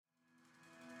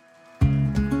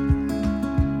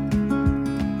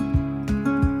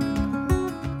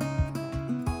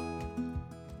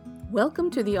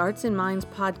Welcome to the Arts and Minds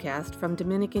podcast from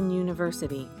Dominican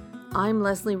University. I'm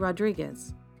Leslie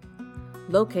Rodriguez.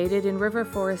 Located in River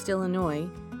Forest, Illinois,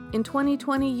 in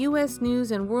 2020, U.S.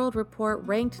 News & World Report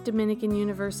ranked Dominican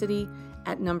University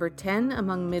at number 10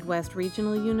 among Midwest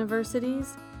regional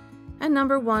universities and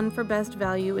number 1 for best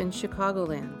value in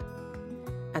Chicagoland.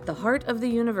 At the heart of the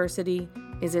university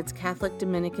is its Catholic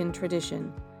Dominican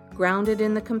tradition, grounded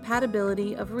in the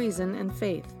compatibility of reason and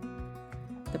faith.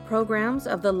 The programs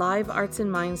of the Live Arts and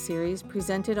Minds series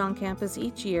presented on campus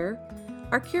each year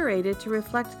are curated to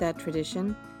reflect that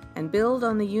tradition and build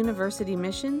on the university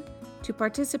mission to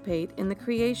participate in the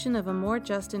creation of a more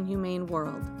just and humane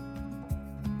world.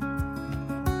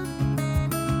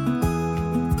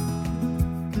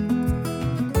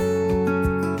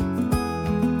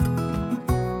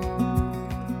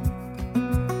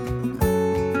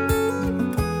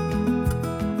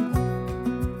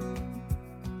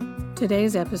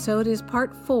 Today's episode is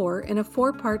part 4 in a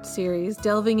 4-part series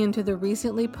delving into the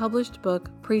recently published book,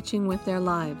 Preaching with Their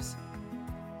Lives.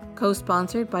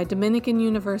 Co-sponsored by Dominican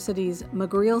University's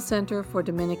McGreal Center for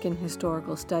Dominican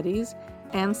Historical Studies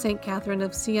and St. Catherine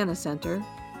of Siena Center,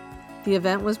 the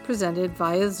event was presented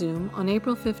via Zoom on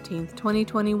April 15,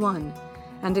 2021,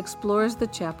 and explores the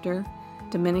chapter,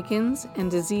 Dominicans and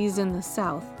Disease in the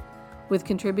South, with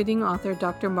contributing author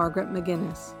Dr. Margaret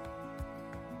McGinnis.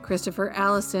 Christopher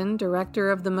Allison,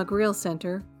 director of the McGreal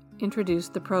Center,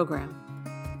 introduced the program.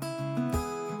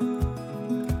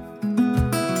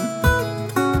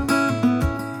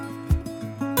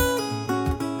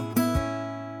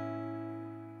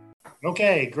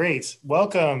 Okay, great.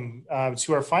 Welcome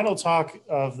to our final talk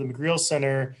of the McGreal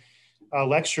Center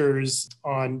lectures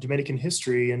on Dominican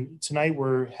history. And tonight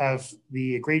we have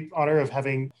the great honor of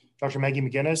having Dr. Maggie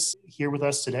McGinnis here with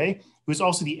us today, who's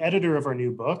also the editor of our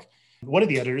new book. One of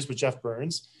the editors was Jeff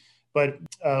Burns, but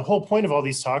the whole point of all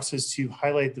these talks is to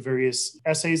highlight the various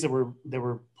essays that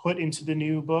were put into the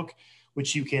new book,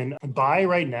 which you can buy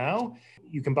right now.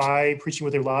 You can buy Preaching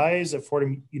with Their Lives at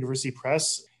Fordham University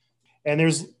Press. And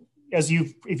if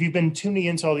you've been tuning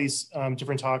into all these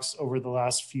different talks over the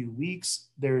last few weeks,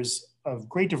 there's a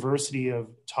great diversity of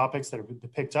topics that have been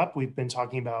picked up. We've been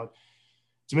talking about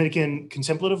Dominican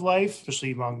contemplative life,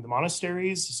 especially among the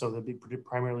monasteries, so that'd be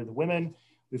primarily the women.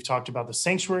 We've talked about the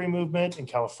sanctuary movement in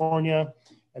California.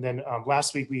 And then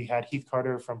last week we had Heath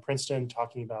Carter from Princeton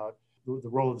talking about the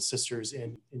role of the sisters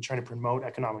in trying to promote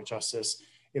economic justice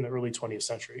in the early 20th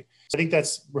century. So I think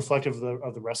that's reflective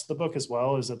of the rest of the book as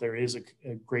well, is that there is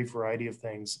a great variety of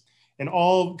things and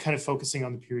all kind of focusing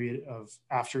on the period of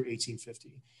after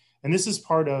 1850. And this is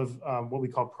part of what we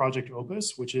call Project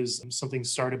Opus, which is something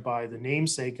started by the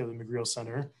namesake of the McGreal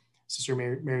Center, Sister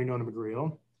Mary Nona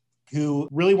McGreal, who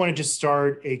really wanted to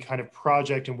start a kind of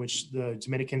project in which the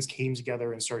Dominicans came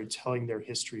together and started telling their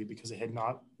history because it had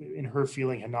not, in her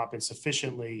feeling, had not been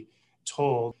sufficiently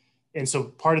told. And so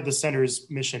part of the center's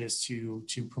mission is to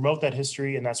promote that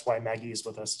history, and that's why Maggie is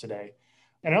with us today.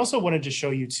 And I also wanted to show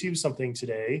you too something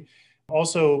today,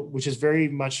 also, which is very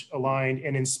much aligned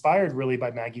and inspired really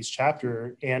by Maggie's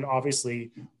chapter, and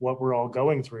obviously what we're all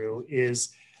going through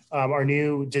is our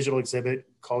new digital exhibit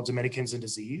called Dominicans and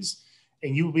Disease.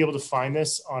 And you will be able to find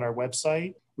this on our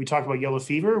website. We talk about yellow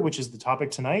fever, which is the topic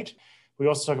tonight. We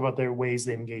also talk about their ways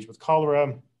they engage with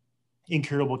cholera,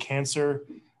 incurable cancer,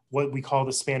 what we call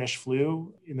the Spanish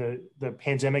flu in the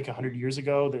pandemic 100 years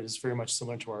ago that is very much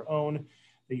similar to our own,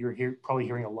 that you're probably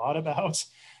hearing a lot about,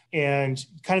 and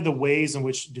kind of the ways in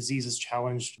which disease has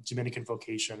challenged Dominican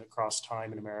vocation across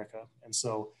time in America. And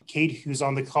so Kate, who's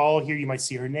on the call here, you might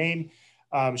see her name.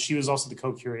 She was also the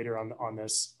co-curator on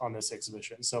this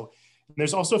exhibition. So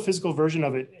there's also a physical version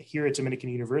of it here at Dominican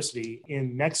University.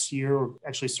 In next year, or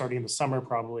actually starting in the summer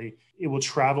probably, it will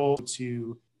travel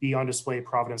to be on display at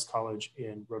Providence College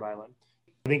in Rhode Island.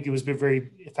 I think it was very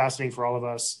fascinating for all of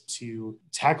us to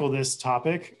tackle this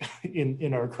topic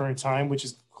in our current time, which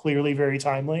is clearly very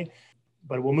timely.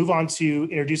 But we'll move on to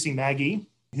introducing Maggie,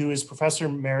 who is Professor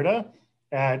Emerita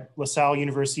at LaSalle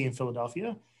University in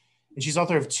Philadelphia. And she's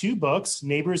author of 2 books,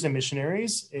 Neighbors and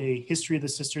Missionaries, A History of the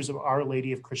Sisters of Our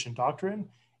Lady of Christian Doctrine,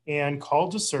 and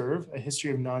Called to Serve, A History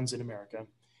of Nuns in America.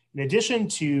 In addition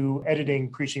to editing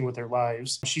Preaching with Their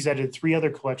Lives, she's edited 3 other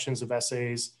collections of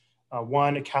essays,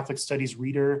 one, A Catholic Studies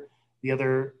Reader, the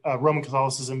other, Roman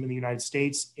Catholicism in the United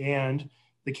States, and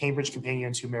the Cambridge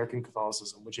Companion to American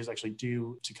Catholicism, which is actually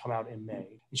due to come out in May.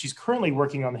 And she's currently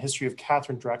working on the history of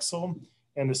Catherine Drexel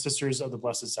and the Sisters of the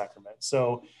Blessed Sacrament.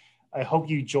 So I hope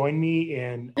you join me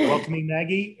in welcoming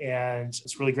Maggie, and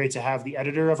it's really great to have the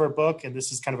editor of our book. And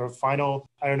this is kind of our final,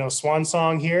 swan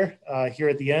song here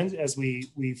at the end as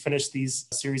we finish these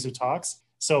series of talks.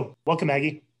 So welcome,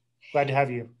 Maggie. Glad to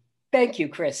have you. Thank you,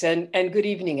 Chris, and good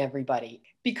evening, everybody.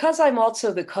 Because I'm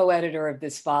also the co-editor of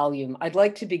this volume, I'd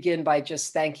like to begin by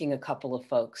just thanking a couple of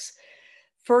folks.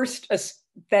 First,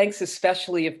 thanks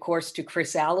especially, of course, to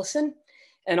Chris Allison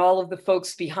and all of the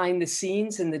folks behind the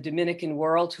scenes in the Dominican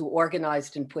world who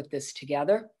organized and put this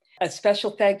together. A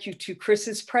special thank you to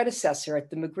Chris's predecessor at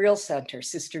the McGreal Center,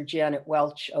 Sister Janet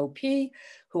Welch, OP,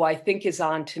 who I think is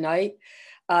on tonight.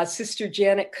 Sister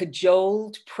Janet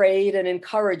cajoled, prayed, and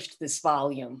encouraged this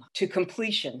volume to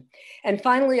completion. And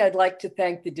finally, I'd like to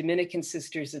thank the Dominican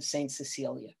Sisters of St.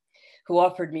 Cecilia, who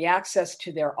offered me access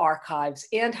to their archives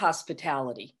and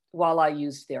hospitality while I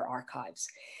used their archives.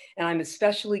 And I'm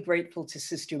especially grateful to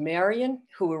Sister Marion,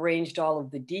 who arranged all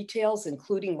of the details,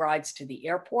 including rides to the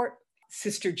airport.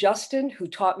 Sister Justin, who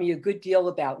taught me a good deal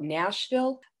about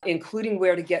Nashville, including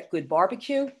where to get good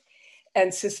barbecue.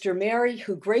 And Sister Mary,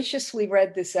 who graciously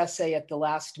read this essay at the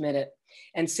last minute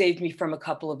and saved me from a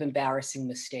couple of embarrassing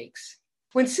mistakes.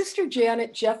 When Sister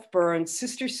Janet, Jeff Burns,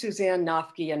 Sister Suzanne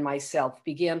Nofke, and myself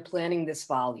began planning this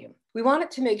volume, we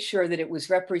wanted to make sure that it was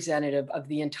representative of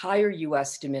the entire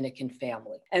US Dominican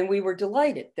family. And we were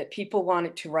delighted that people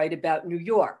wanted to write about New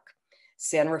York,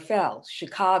 San Rafael,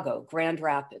 Chicago, Grand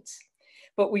Rapids.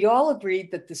 But we all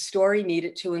agreed that the story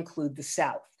needed to include the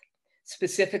South,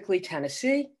 specifically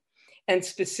Tennessee, and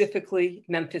specifically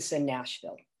Memphis and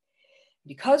Nashville.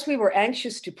 Because we were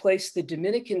anxious to place the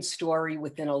Dominican story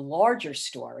within a larger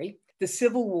story, the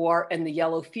Civil War and the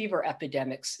yellow fever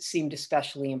epidemics seemed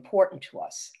especially important to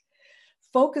us.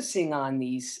 Focusing on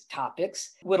these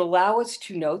topics would allow us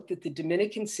to note that the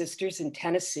Dominican sisters in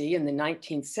Tennessee in the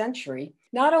 19th century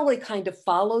not only kind of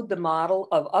followed the model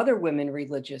of other women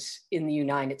religious in the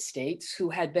United States who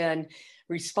had been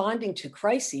responding to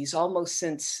crises almost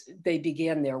since they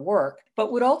began their work,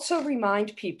 but would also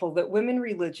remind people that women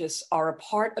religious are a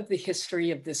part of the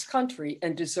history of this country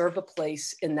and deserve a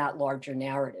place in that larger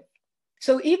narrative.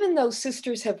 So even though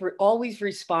sisters have always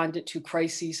responded to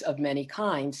crises of many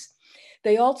kinds,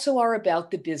 they also are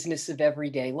about the business of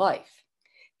everyday life,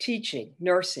 teaching,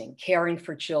 nursing, caring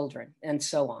for children, and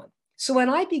so on. So when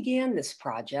I began this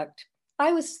project,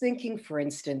 I was thinking, for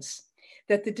instance,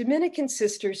 that the Dominican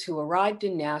sisters who arrived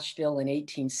in Nashville in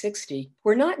 1860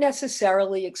 were not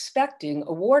necessarily expecting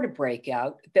a war to break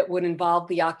out that would involve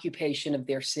the occupation of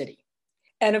their city.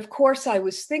 And of course, I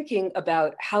was thinking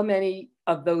about how many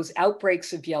of those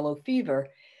outbreaks of yellow fever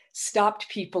stopped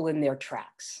people in their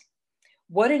tracks.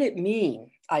 What did it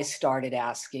mean, I started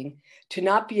asking, to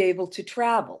not be able to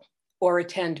travel or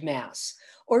attend Mass,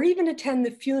 or even attend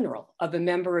the funeral of a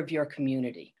member of your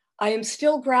community? I am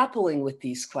still grappling with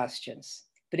these questions,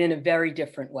 but in a very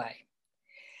different way.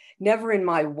 Never in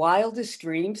my wildest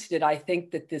dreams did I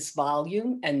think that this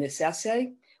volume and this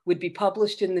essay would be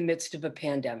published in the midst of a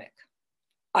pandemic.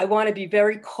 I want to be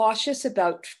very cautious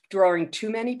about drawing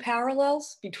too many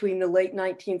parallels between the late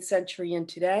 19th century and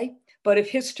today, but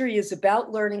if history is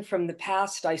about learning from the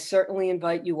past, I certainly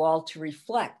invite you all to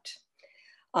reflect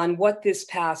on what this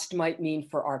past might mean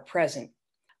for our present.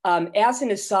 As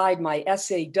an aside, my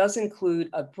essay does include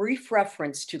a brief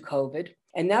reference to COVID,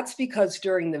 and that's because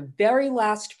during the very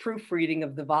last proofreading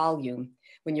of the volume,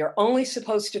 when you're only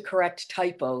supposed to correct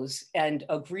typos and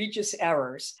egregious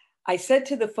errors, I said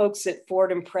to the folks at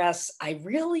Fordham Press, I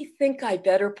really think I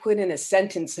better put in a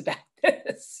sentence about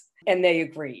this, and they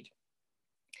agreed.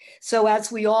 So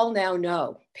as we all now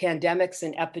know, pandemics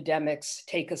and epidemics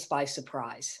take us by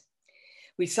surprise.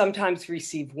 We sometimes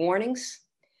receive warnings.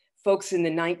 Folks in the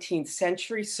 19th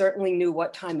century certainly knew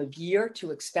what time of year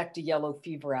to expect a yellow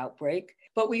fever outbreak,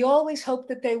 but we always hope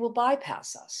that they will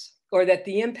bypass us or that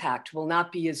the impact will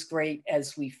not be as great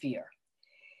as we fear.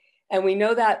 And we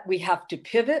know that we have to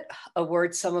pivot, a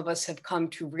word some of us have come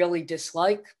to really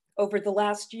dislike over the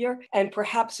last year, and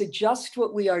perhaps adjust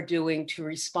what we are doing to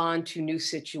respond to new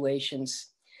situations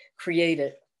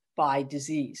created by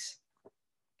disease.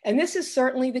 And this is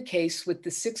certainly the case with the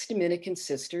 6 Dominican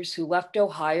sisters who left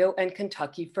Ohio and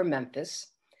Kentucky for Memphis,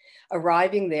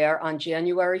 arriving there on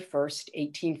January 1st,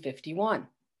 1851.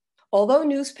 Although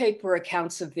newspaper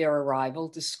accounts of their arrival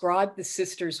describe the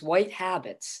sisters' white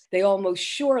habits, they almost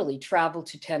surely traveled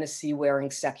to Tennessee wearing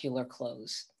secular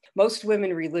clothes. Most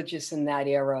women religious in that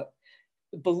era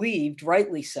believed,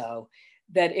 rightly so,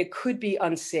 that it could be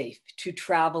unsafe to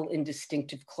travel in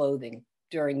distinctive clothing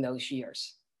during those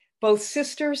years. Both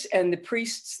sisters and the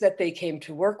priests that they came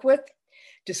to work with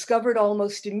discovered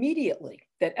almost immediately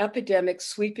that epidemics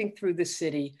sweeping through the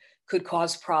city could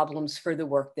cause problems for the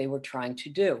work they were trying to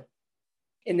do.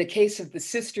 In the case of the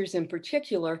sisters in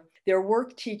particular, their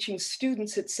work teaching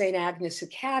students at St. Agnes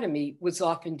Academy was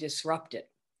often disrupted.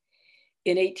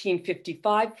 In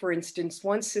 1855, for instance,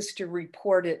 one sister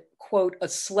reported, quote, a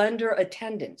slender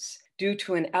attendance due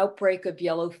to an outbreak of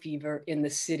yellow fever in the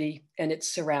city and its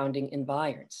surrounding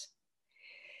environs.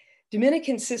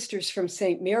 Dominican sisters from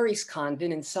St. Mary's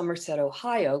Convent in Somerset,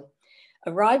 Ohio,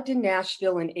 arrived in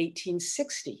Nashville in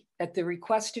 1860 at the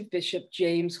request of Bishop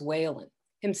James Whalen,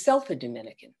 himself a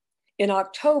Dominican. In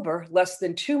October, less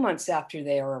than 2 months after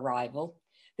their arrival,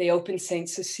 they opened St.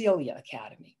 Cecilia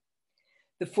Academy.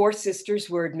 The four sisters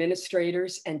were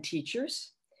administrators and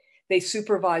teachers. They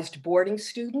supervised boarding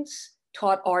students,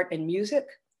 taught art and music,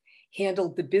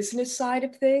 handled the business side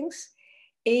of things,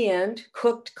 and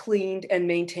cooked, cleaned, and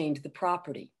maintained the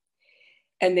property.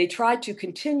 And they tried to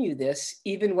continue this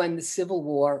even when the Civil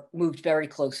War moved very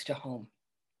close to home.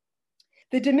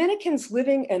 The Dominicans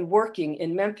living and working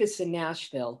in Memphis and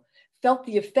Nashville felt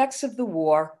the effects of the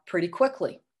war pretty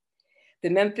quickly. The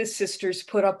Memphis sisters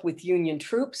put up with Union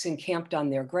troops encamped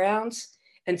on their grounds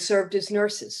and served as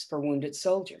nurses for wounded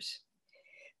soldiers.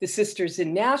 The sisters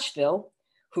in Nashville,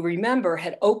 who remember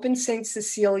had opened St.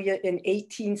 Cecilia in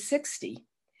 1860,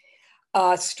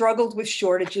 struggled with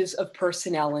shortages of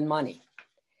personnel and money.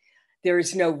 There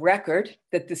is no record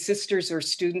that the sisters or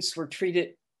students were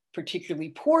treated particularly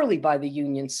poorly by the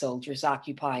Union soldiers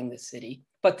occupying the city,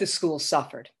 but the school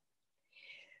suffered.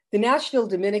 The Nashville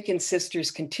Dominican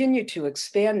sisters continued to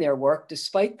expand their work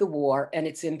despite the war and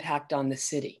its impact on the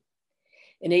city.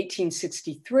 In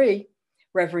 1863,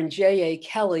 Reverend J.A.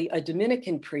 Kelly, a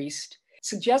Dominican priest,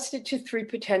 suggested to 3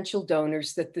 potential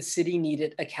donors that the city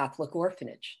needed a Catholic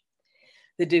orphanage.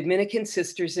 The Dominican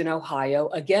sisters in Ohio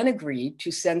again agreed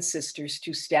to send sisters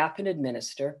to staff and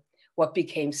administer what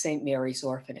became St. Mary's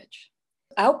Orphanage.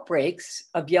 Outbreaks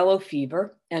of yellow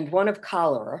fever and one of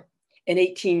cholera in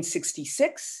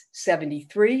 1866,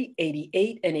 73,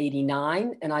 88, and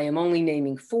 89, and I am only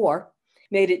naming 4,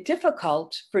 made it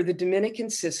difficult for the Dominican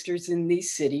sisters in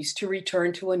these cities to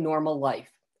return to a normal life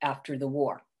after the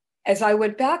war. As I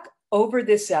went back over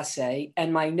this essay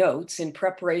and my notes in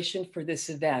preparation for this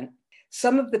event,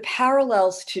 some of the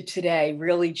parallels to today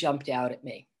really jumped out at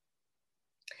me.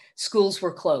 Schools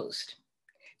were closed.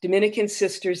 Dominican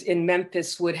sisters in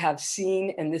Memphis would have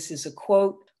seen, and this is a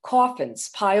quote, coffins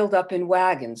piled up in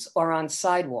wagons or on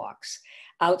sidewalks,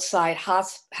 outside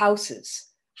houses,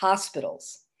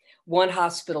 hospitals, one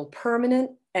hospital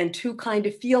permanent and 2 kind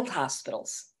of field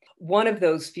hospitals. One of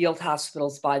those field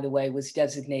hospitals, by the way, was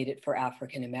designated for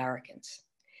African Americans.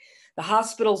 The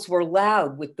hospitals were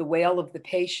loud with the wail of the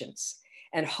patients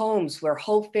and homes where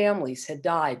whole families had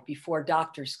died before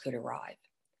doctors could arrive.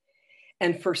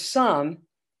 And for some,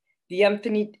 the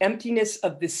emptiness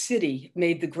of the city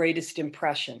made the greatest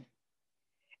impression.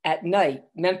 At night,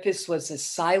 Memphis was as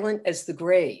silent as the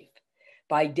grave.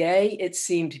 By day, it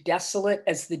seemed desolate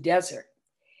as the desert.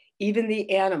 Even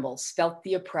the animals felt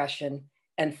the oppression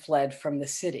and fled from the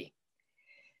city.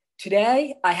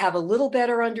 Today, I have a little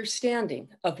better understanding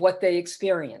of what they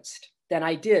experienced than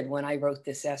I did when I wrote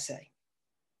this essay.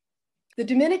 The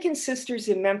Dominican sisters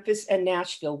in Memphis and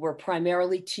Nashville were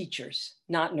primarily teachers,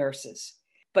 not nurses,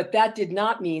 but that did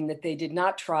not mean that they did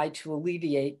not try to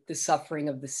alleviate the suffering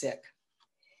of the sick.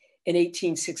 In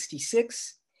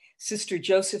 1866, Sister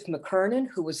Joseph McKernan,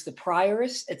 who was the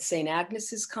prioress at St.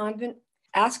 Agnes's Convent,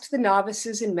 asked the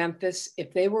novices in Memphis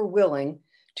if they were willing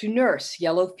to nurse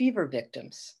yellow fever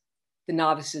victims. The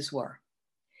novices were.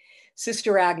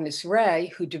 Sister Agnes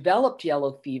Ray, who developed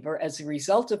yellow fever as a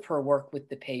result of her work with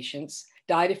the patients,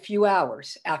 died a few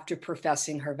hours after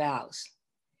professing her vows.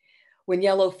 When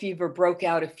yellow fever broke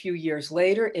out a few years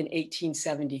later in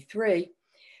 1873,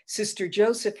 Sister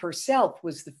Joseph herself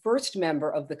was the first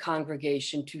member of the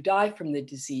congregation to die from the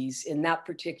disease in that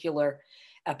particular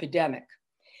epidemic.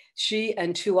 She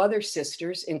and 2 other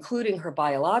sisters, including her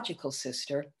biological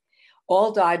sister,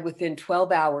 all died within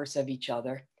 12 hours of each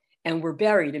other and were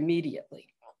buried immediately.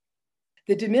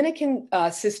 The Dominican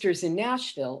sisters in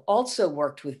Nashville also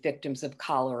worked with victims of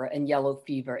cholera and yellow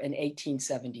fever in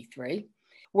 1873,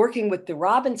 working with the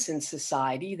Robinson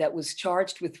Society that was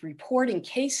charged with reporting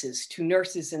cases to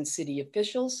nurses and city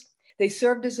officials. They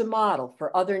served as a model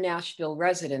for other Nashville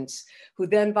residents who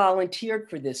then volunteered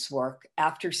for this work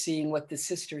after seeing what the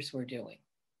sisters were doing.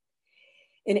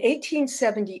 In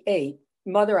 1878,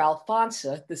 Mother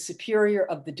Alfonsa, the superior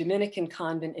of the Dominican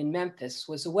convent in Memphis,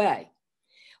 was away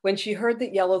when she heard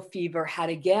that yellow fever had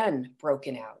again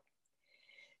broken out.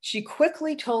 She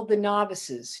quickly told the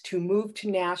novices to move to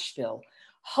Nashville,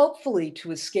 hopefully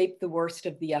to escape the worst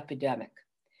of the epidemic.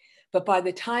 But by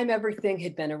the time everything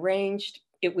had been arranged,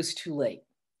 it was too late.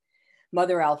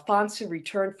 Mother Alfonsa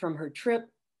returned from her trip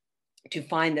to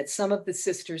find that some of the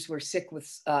sisters were sick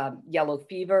with yellow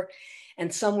fever,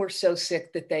 and some were so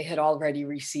sick that they had already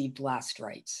received last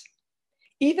rites.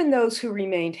 Even those who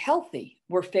remained healthy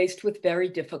were faced with very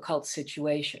difficult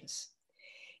situations.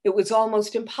 It was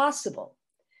almost impossible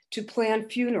to plan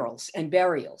funerals and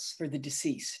burials for the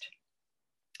deceased.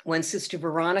 When Sister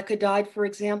Veronica died, for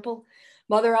example,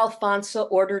 Mother Alfonsa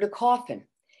ordered a coffin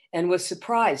and was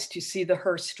surprised to see the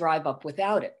hearse drive up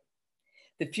without it.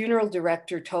 The funeral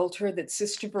director told her that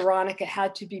Sister Veronica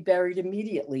had to be buried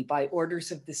immediately by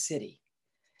orders of the city.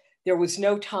 There was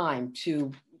no time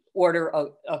to order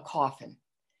a coffin.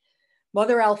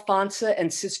 Mother Alfonsa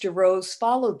and Sister Rose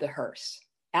followed the hearse,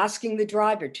 asking the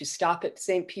driver to stop at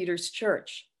St. Peter's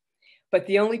Church. But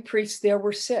the only priests there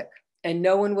were sick, and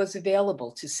no one was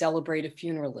available to celebrate a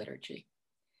funeral liturgy.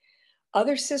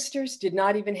 Other sisters did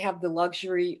not even have the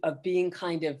luxury of being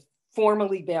kind of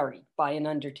formally buried by an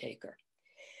undertaker.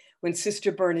 When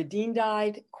Sister Bernadine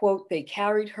died, quote, they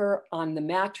carried her on the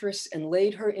mattress and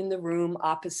laid her in the room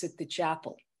opposite the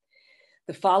chapel.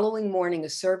 The following morning, a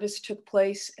service took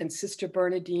place, and Sister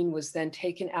Bernadine was then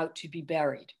taken out to be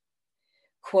buried.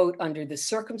 Quote, under the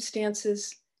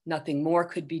circumstances, nothing more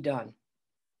could be done.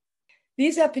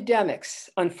 These epidemics,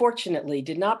 unfortunately,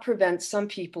 did not prevent some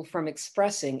people from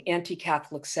expressing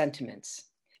anti-Catholic sentiments.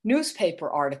 Newspaper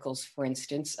articles, for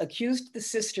instance, accused the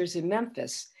sisters in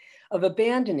Memphis of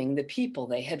abandoning the people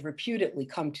they had reputedly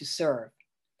come to serve.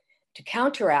 To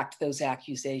counteract those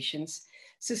accusations,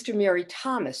 Sister Mary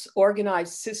Thomas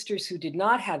organized sisters who did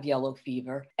not have yellow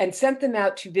fever and sent them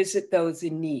out to visit those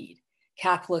in need,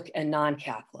 Catholic and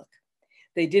non-Catholic.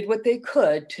 They did what they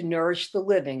could to nourish the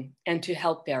living and to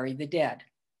help bury the dead.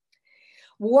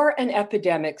 War and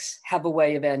epidemics have a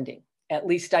way of ending. At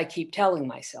least I keep telling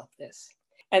myself this.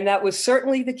 And that was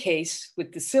certainly the case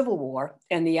with the Civil War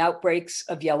and the outbreaks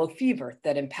of yellow fever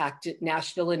that impacted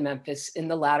Nashville and Memphis in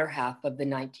the latter half of the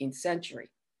 19th century.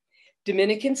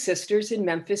 Dominican sisters in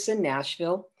Memphis and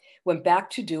Nashville went back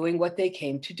to doing what they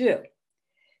came to do: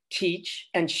 teach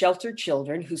and shelter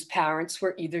children whose parents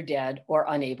were either dead or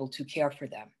unable to care for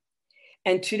them.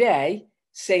 And today,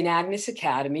 St. Agnes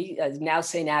Academy, now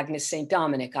St. Agnes St.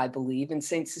 Dominic, I believe, and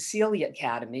St. Cecilia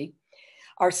Academy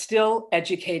are still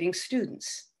educating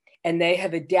students, and they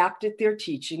have adapted their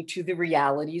teaching to the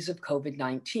realities of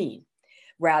COVID-19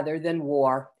 rather than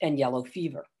war and yellow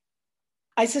fever.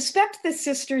 I suspect the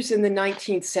sisters in the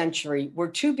 19th century were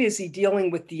too busy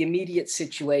dealing with the immediate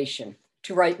situation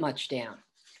to write much down.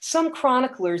 Some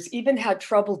chroniclers even had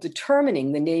trouble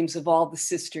determining the names of all the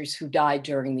sisters who died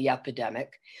during the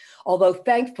epidemic, although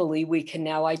thankfully we can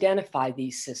now identify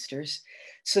these sisters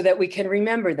so that we can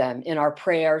remember them in our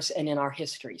prayers and in our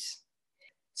histories.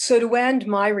 So to end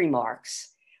my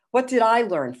remarks, what did I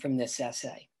learn from this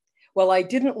essay? Well, I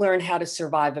didn't learn how to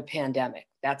survive a pandemic,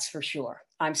 that's for sure.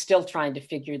 I'm still trying to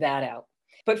figure that out.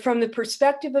 But from the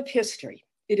perspective of history,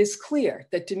 it is clear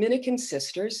that Dominican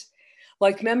sisters,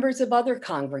 like members of other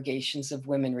congregations of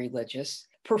women religious,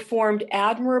 performed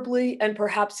admirably and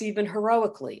perhaps even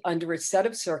heroically under a set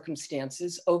of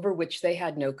circumstances over which they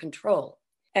had no control.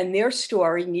 And their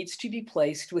story needs to be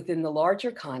placed within the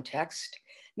larger context,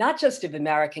 not just of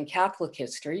American Catholic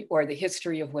history or the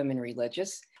history of women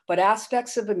religious, but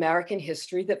aspects of American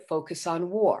history that focus on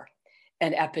war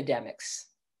and epidemics.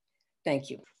 Thank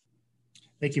you.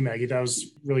 Thank you, Maggie. That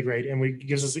was really great. And it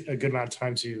gives us a good amount of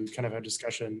time to kind of have a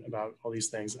discussion about all these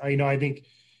things. I think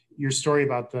your story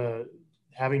about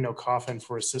having no coffin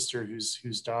for a sister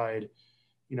who's died,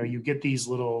 you get these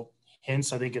little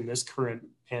hints, I think, in this current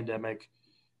pandemic.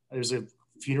 There's a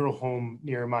funeral home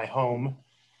near my home,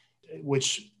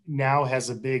 which now has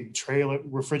a big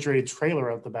refrigerated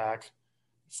trailer out the back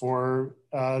for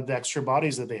the extra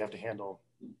bodies that they have to handle.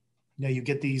 Now you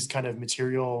get these kind of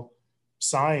material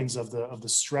signs of the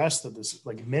stress that this,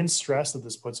 like immense stress that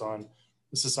this puts on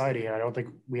the society. And I don't think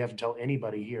we have to tell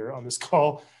anybody here on this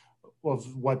call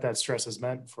of what that stress has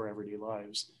meant for everyday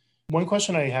lives. One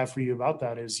question I have for you about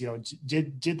that is,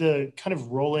 did the kind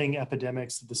of rolling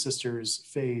epidemics that the sisters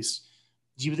faced,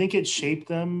 do you think it shaped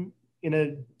them in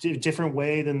a different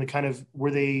way than the kind of,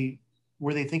 were they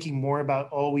thinking more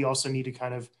about, we also need to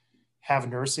kind of have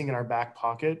nursing in our back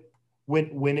pocket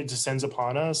when it descends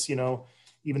upon us,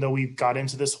 even though we got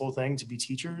into this whole thing to be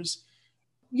teachers?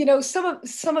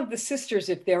 Some of the sisters,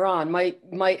 if they're on,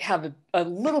 might have a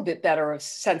little bit better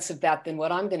sense of that than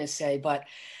what I'm going to say. But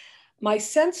my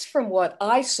sense from what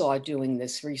I saw doing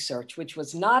this research, which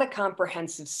was not a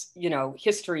comprehensive,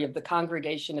 history of the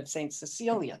Congregation of St.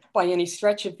 Cecilia by any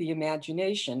stretch of the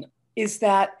imagination, is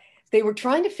that they were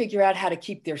trying to figure out how to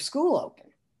keep their school open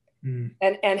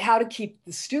and how to keep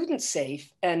the students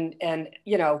safe and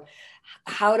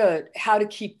how to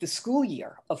keep the school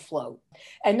year afloat,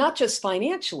 and not just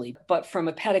financially, but from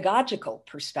a pedagogical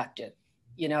perspective.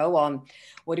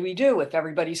 What do we do if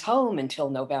everybody's home until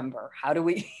November? How do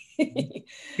we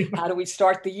how do we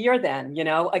start the year then?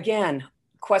 Again,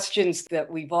 questions that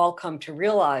we've all come to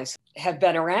realize have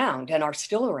been around and are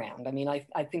still around. I mean,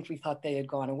 I think we thought they had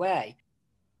gone away.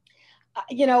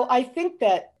 I think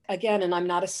that, again, and I'm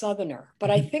not a Southerner, but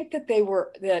I think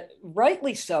that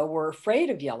rightly so, were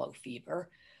afraid of yellow fever,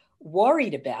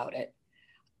 worried about it,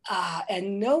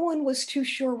 and no one was too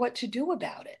sure what to do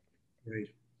about it. Right.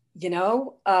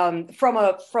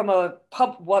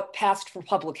 What passed for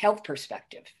public health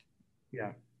perspective.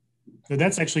 Yeah. So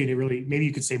that's actually maybe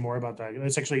you could say more about that.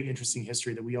 That's actually interesting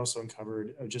history that we also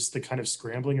uncovered of just the kind of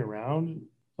scrambling around.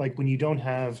 Like when you don't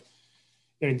have,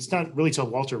 and it's not really till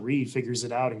Walter Reed figures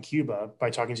it out in Cuba by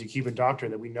talking to a Cuban doctor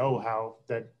that we know how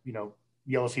that,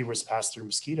 yellow fever is passed through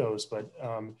mosquitoes. But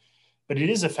it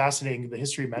is a fascinating, the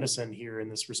history of medicine here in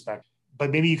this respect. But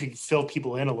maybe you could fill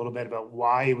people in a little bit about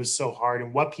why it was so hard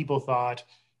and what people thought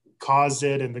caused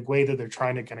it and the way that they're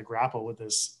trying to kind of grapple with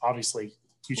this obviously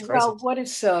huge crisis. Well, what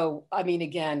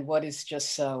is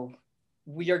just so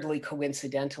weirdly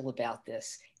coincidental about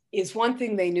this is one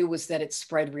thing they knew was that it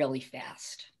spread really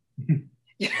fast.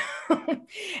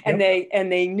 And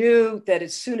they knew that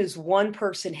as soon as one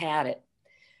person had it,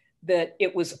 that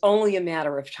it was only a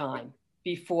matter of time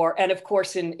before, and of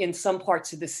course, in some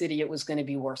parts of the city, it was going to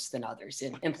be worse than others.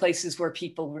 In places where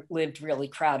people lived really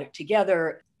crowded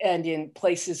together, and in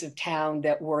places of town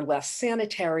that were less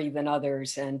sanitary than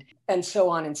others, and so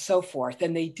on and so forth.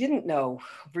 And they didn't know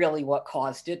really what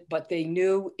caused it, but they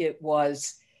knew it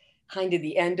was kind of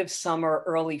the end of summer,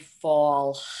 early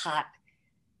fall, hot,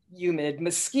 humid,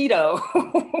 mosquito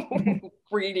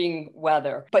breeding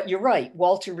weather. But you're right,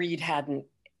 Walter Reed hadn't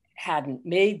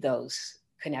made those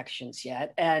connections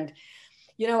yet. And,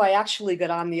 I actually got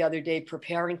on the other day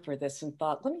preparing for this and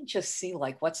thought, let me just see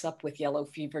what's up with yellow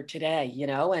fever today,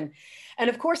 and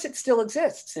of course it still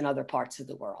exists in other parts of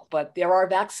the world, but there are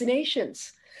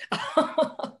vaccinations.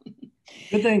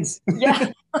 Good things.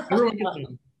 Yeah.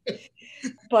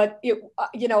 But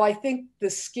I think the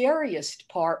scariest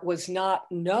part was not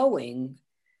knowing.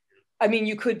 I mean,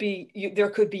 there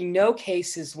could be no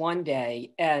cases one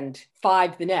day and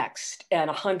 5 the next, and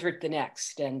 100 the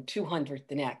next, and 200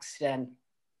 the next. And,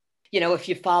 if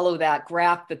you follow that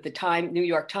graph that the New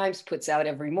York Times puts out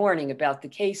every morning about the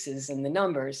cases and the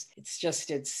numbers,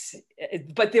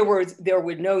 but there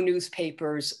were no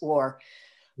newspapers or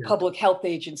public health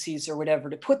agencies or whatever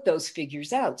to put those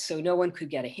figures out. So no one could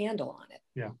get a handle on it.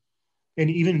 Yeah. And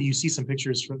even you see some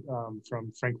pictures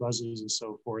from Frank Leslie's and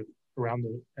so forth around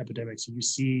the epidemics, and you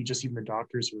see just even the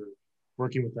doctors who are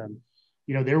working with them,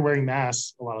 they're wearing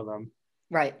masks, a lot of them,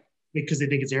 right, because they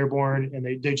think it's airborne, and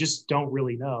they just don't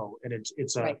really know. And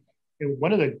it's right.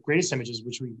 One of the greatest images,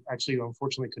 which we actually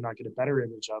unfortunately could not get a better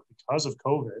image of because of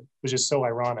COVID, which is so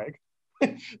ironic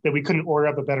that we couldn't order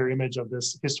up a better image of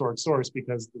this historic source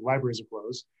because the libraries are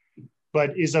closed,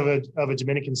 but is of a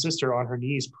Dominican sister on her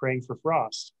knees praying for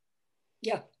frost.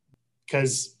 Yeah,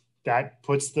 because that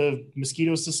puts the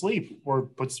mosquitoes to sleep, or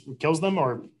kills them,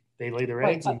 or they lay their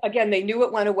eggs. Right. Again, they knew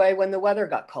it went away when the weather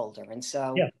got colder, and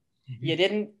so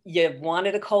you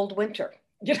wanted a cold winter.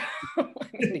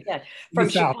 Again, from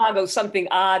Chicago, something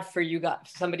odd for you guys,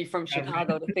 somebody from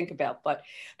Chicago to think about, but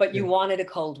you wanted a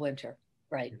cold winter,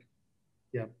 right?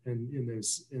 Yeah, and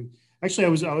actually,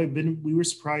 we were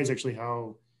surprised actually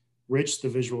how rich the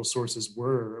visual sources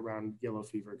were around yellow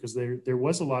fever, because there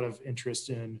was a lot of interest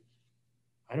in,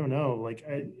 I don't know,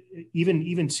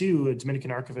 even to a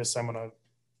Dominican archivist, I'm on a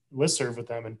listserv with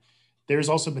them, and there's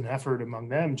also been effort among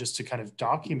them just to kind of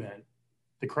document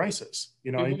the crisis.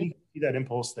 I think you see that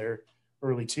impulse there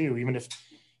early too, even if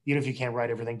you can't write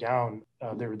everything down.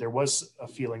 There was a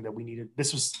feeling that we needed.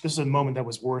 This was a moment that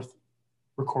was worth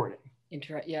recording.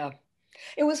 Yeah.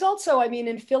 It was also,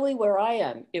 in Philly where I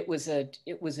am, it was a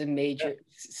major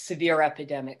severe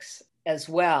epidemics as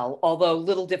well, although a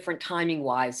little different timing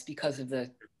wise because of the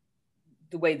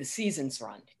way the seasons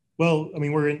run. Well,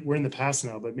 we're in the past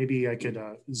now, but maybe I could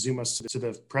zoom us to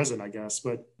the present, I guess.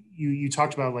 But you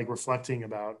talked about reflecting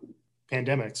about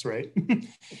pandemics, right?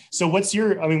 So what's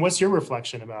your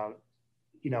reflection about,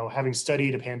 having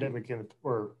studied a pandemic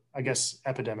or I guess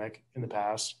epidemic in the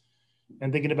past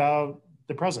and thinking about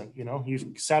the present?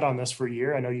 You've sat on this for a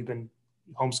year. I know you've been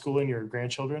homeschooling your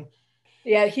grandchildren.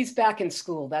 Yeah, he's back in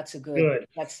school. That's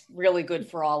that's really good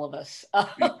for all of us.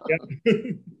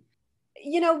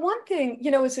 One thing,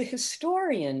 as a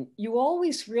historian, you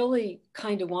always really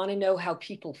kind of want to know how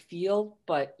people feel,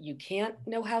 but you can't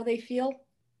know how they feel.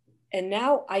 And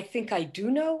now I think I do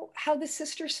know how the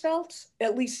sisters felt,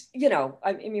 at least,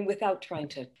 I mean, without trying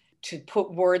to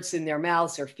put words in their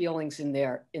mouths or feelings in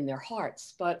their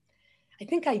hearts. But I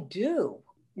think I do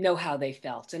know how they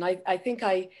felt. And I think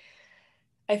I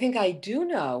do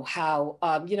know how,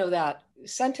 that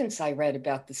sentence I read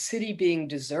about the city being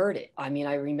deserted. I mean,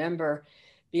 I remember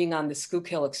being on the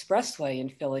Schuylkill Expressway in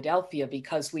Philadelphia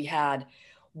because we had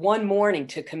one morning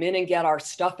to come in and get our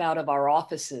stuff out of our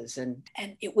offices, and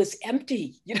it was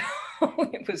empty. It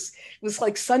was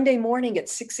like Sunday morning at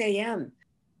 6 a.m.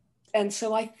 And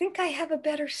so I think I have a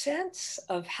better sense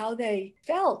of how they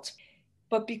felt.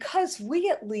 But because we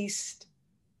at least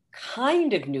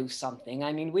kind of knew something,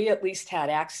 I mean, we at least had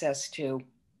access to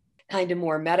kind of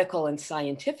more medical and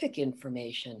scientific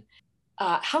information,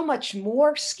 how much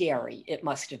more scary it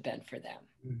must have been for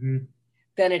them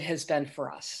than it has been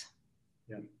for us.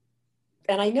 Yeah.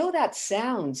 And I know that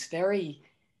sounds very,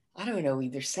 I don't know,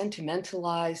 either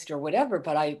sentimentalized or whatever,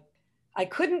 but I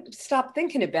couldn't stop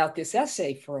thinking about this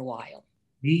essay for a while.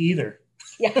 Me either.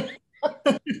 Yeah.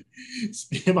 It's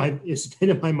been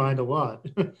in my mind a lot.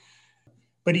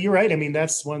 But you're right. I mean,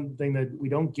 that's one thing that we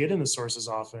don't get in the sources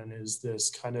often, is this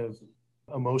kind of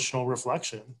emotional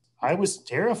reflection. I was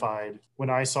terrified when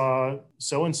I saw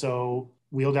so-and-so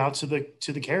wheeled out to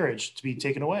the carriage to be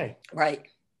taken away. Right.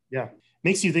 Yeah.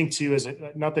 Makes you think too,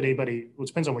 not that anybody, well, it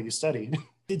depends on what you study.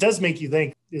 It does make you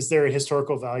think, is there a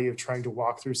historical value of trying to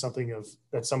walk through something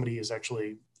that somebody is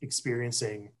actually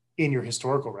experiencing in your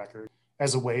historical record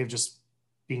as a way of just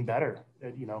being better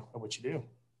at what you do?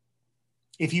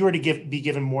 If you were to be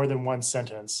given more than one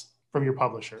sentence from your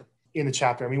publisher in the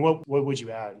chapter, I mean, what would you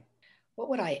add? What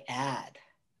would I add?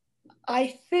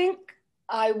 I think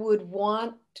I would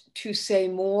want to say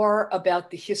more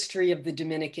about the history of the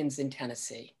Dominicans in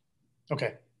Tennessee.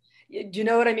 Okay. Do you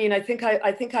know what I mean? I think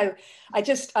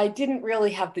I didn't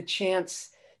really have the chance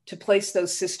to place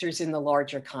those sisters in the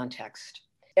larger context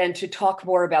and to talk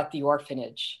more about the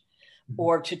orphanage,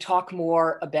 or to talk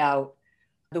more about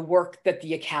the work that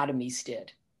the academies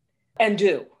did and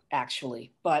do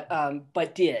actually, but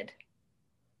did.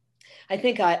 I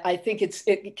think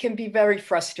it can be very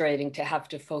frustrating to have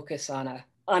to focus on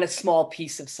a small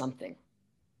piece of something.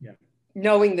 Yeah.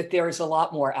 Knowing that there is a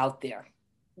lot more out there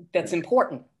that's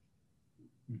important.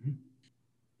 Mm-hmm.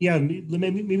 Yeah,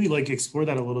 maybe like explore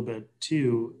that a little bit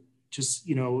too. Just,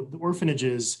 the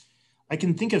orphanages, I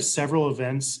can think of several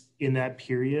events in that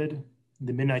period,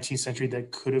 the mid-19th century,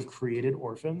 that could have created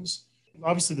orphans.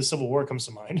 Obviously, the Civil War comes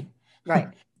to mind. Right.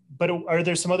 But are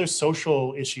there some other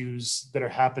social issues that are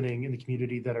happening in the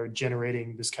community that are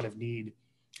generating this kind of need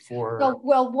for?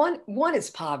 Well, one is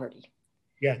poverty.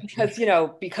 Yeah. Because,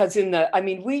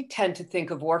 we tend to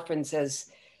think of orphans as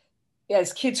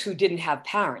kids who didn't have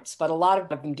parents, but a lot of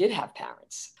them did have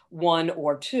parents, one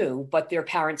or two, but their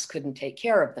parents couldn't take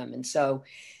care of them. And so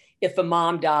if a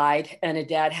mom died and a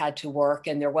dad had to work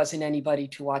and there wasn't anybody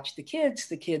to watch the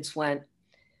kids went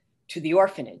to the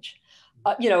orphanage.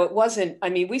 It wasn't,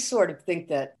 we sort of think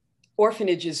that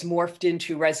orphanages morphed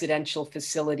into residential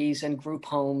facilities and group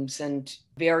homes and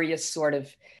various sort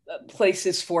of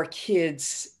places for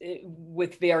kids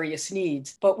with various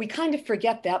needs. But we kind of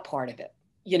forget that part of it,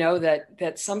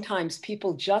 that sometimes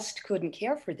people just couldn't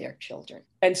care for their children.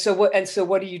 And so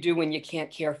what do you do when you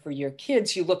can't care for your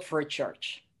kids? You look for a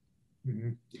church.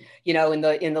 Mm-hmm.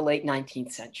 In the late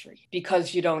 19th century,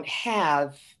 because you don't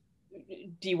have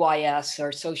DYS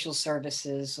or social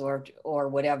services or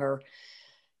whatever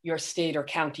your state or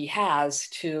county has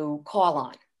to call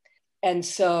on. And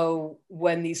so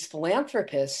when these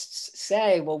philanthropists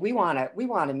say, well, we want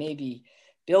to maybe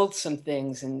build some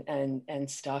things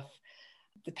and stuff,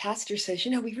 the pastor says,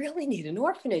 we really need an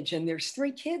orphanage, and there's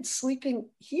 3 kids sleeping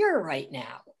here right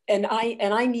now, and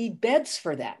I need beds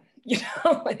for them.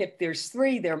 And if there's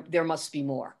 3, there must be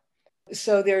more.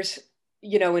 So there's,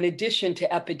 in addition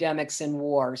to epidemics and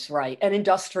wars, right, and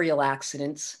industrial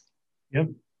accidents. Yep.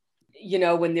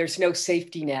 When there's no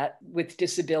safety net with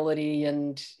disability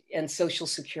and Social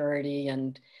Security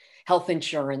and health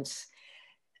insurance,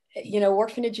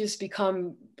 orphanages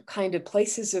become kind of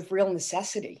places of real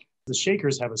necessity. The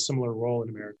Shakers have a similar role in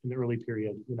America in the early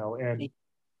period, and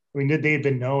they had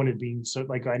been known as being so,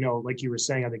 like, I know, like you were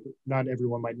saying, I think not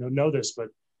everyone might know this, but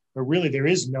really there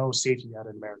is no safety net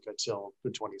in America till the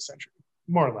 20th century,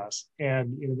 more or less.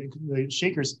 And the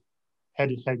Shakers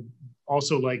had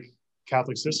also, like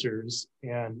Catholic sisters,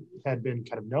 and had been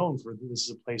kind of known for, this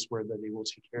is a place where they will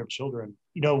take care of children.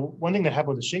 One thing that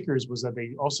happened with the Shakers was that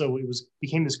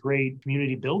became this great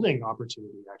community building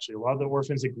opportunity. Actually, a lot of the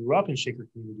orphans that grew up in Shaker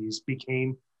communities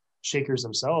became Shakers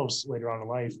themselves later on in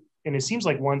life. And it seems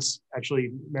like once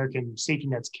actually American safety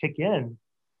nets kick in,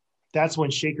 that's when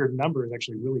Shaker numbers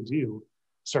actually really do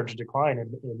start to decline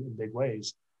in big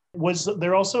ways. Was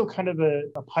there also kind of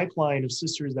a pipeline of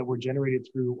sisters that were generated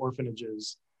through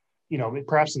orphanages,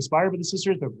 perhaps inspired by the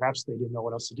sisters, but perhaps they didn't know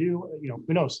what else to do?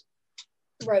 Who knows?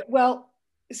 Right. Well,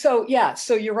 so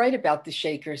you're right about the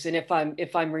Shakers. And if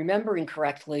I'm remembering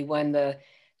correctly, when the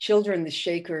children the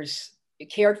Shakers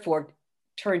cared for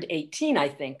turned 18, I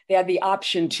think, they had the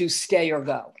option to stay or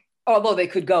go. Although they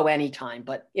could go anytime,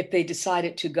 but if they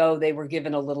decided to go, they were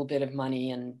given a little bit of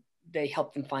money and they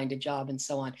helped them find a job and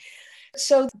so on.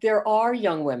 So there are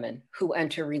young women who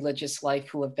enter religious life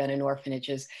who have been in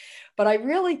orphanages. But I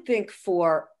really think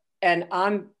I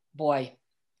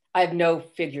have no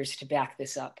figures to back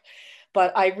this up,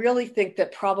 but I really think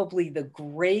that probably the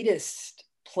greatest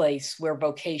place where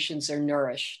vocations are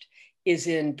nourished is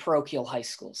in parochial high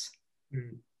schools.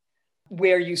 Mm.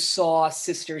 Where you saw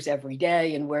sisters every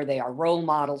day and where they are role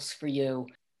models for you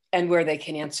and where they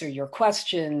can answer your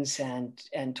questions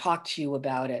and talk to you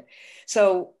about it.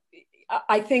 So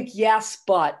I think yes,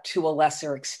 but to a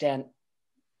lesser extent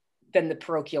than the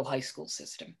parochial high school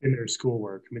system. In their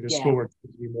schoolwork. I mean, their schoolwork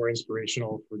could be more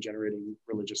inspirational for generating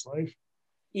religious life.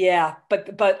 Yeah,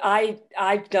 but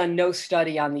I've done no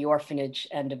study on the orphanage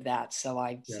end of that, so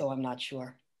I'm not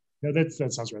sure. No, that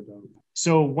sounds right though.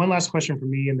 So one last question for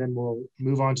me, and then we'll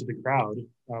move on to the crowd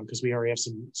because we already have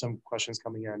some questions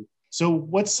coming in. So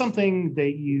what's something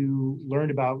that you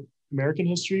learned about American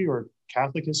history or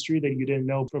Catholic history that you didn't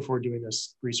know before doing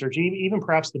this research? Even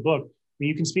perhaps the book. I mean,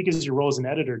 you can speak as your role as an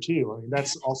editor too. I mean,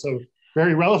 that's also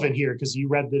very relevant here because you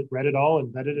read it all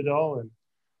and vetted it all. And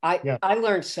I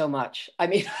learned so much. I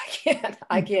mean,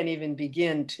 I can't even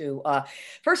begin to.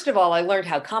 First of all, I learned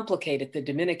how complicated the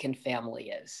Dominican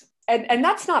family is. And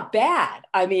that's not bad.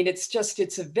 I mean,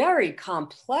 it's a very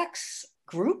complex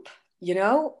group,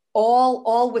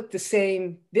 all with the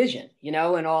same vision,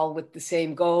 and all with the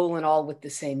same goal and all with the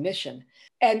same mission.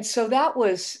 And so that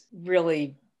was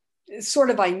really sort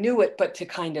of, I knew it, but to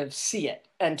kind of see it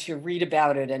and to read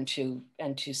about it and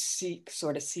to see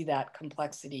that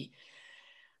complexity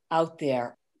out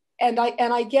there. And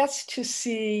I guess to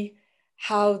see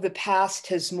how the past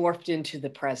has morphed into the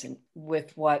present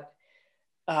with what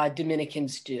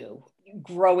Dominicans do.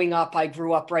 Growing up, I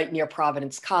grew up right near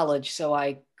Providence College, so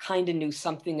I kind of knew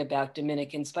something about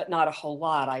Dominicans, but not a whole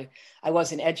lot. I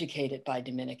wasn't educated by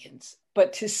Dominicans.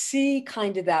 But to see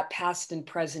kind of that past and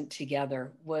present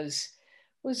together was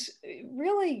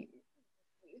really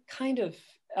kind of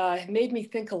made me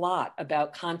think a lot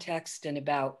about context and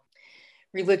about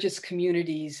religious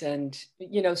communities and,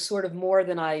 sort of more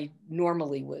than I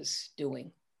normally was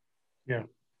doing. Yeah.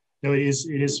 No, it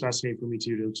is fascinating for me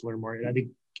too to learn more. And I think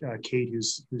Kate,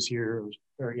 who's here,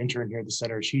 our intern here at the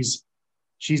center, she's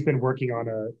been working on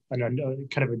a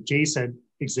kind of adjacent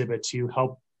exhibit to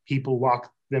help people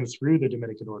walk them through the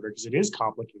Dominican order because it is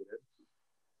complicated,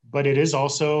 but it is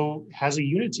also has a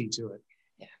unity to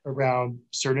it around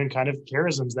certain kind of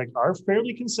charisms that are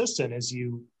fairly consistent as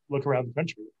you look around the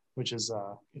country, which is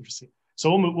interesting. So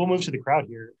we'll move to the crowd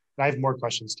here. I have more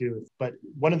questions too, but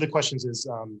one of the questions is,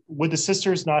 would the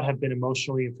sisters not have been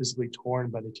emotionally and physically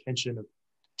torn by the tension of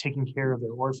taking care of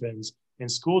their orphans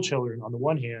and school children on the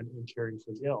one hand and caring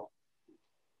for the ill?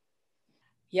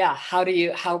 Yeah,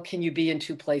 how can you be in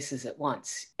two places at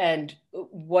once? And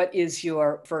what is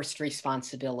your first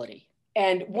responsibility?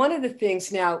 And one of the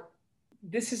things now,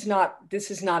 this is not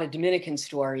a Dominican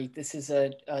story. This is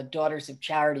a Daughters of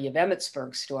Charity of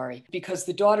Emmitsburg story, because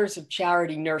the Daughters of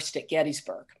Charity nursed at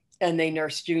Gettysburg, and they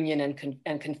nursed Union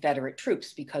and Confederate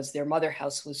troops because their mother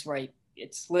house was right.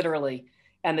 It's literally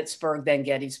Emmitsburg, then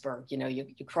Gettysburg. You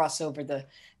cross over the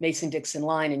Mason-Dixon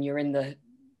line and you're in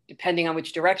depending on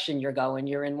which direction you're going,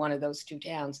 you're in one of those two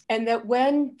towns. And that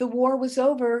when the war was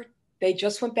over, they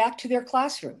just went back to their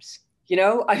classrooms.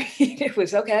 It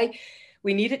was okay.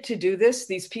 We needed to do this.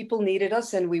 These people needed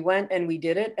us and we went and we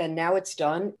did it and now it's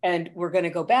done and we're going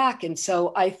to go back. And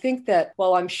so I think that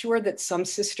while I'm sure that some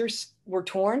sisters were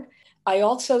torn, I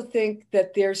also think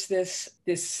that there's this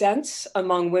sense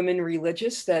among women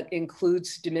religious that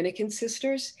includes Dominican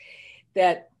sisters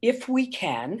that if we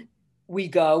can, we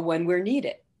go when we're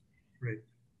needed. Right.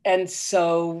 And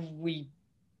so we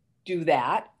do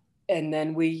that and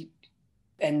then we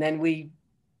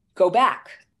go back.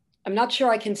 I'm not sure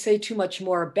I can say too much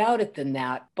more about it than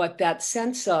that, but that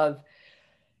sense of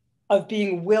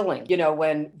being willing,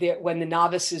 when the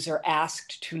novices are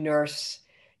asked to nurse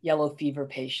yellow fever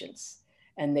patients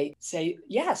and they say,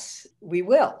 yes, we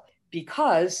will,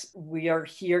 because we are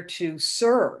here to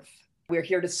serve. We're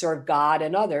here to serve God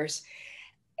and others.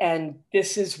 And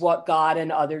this is what God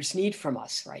and others need from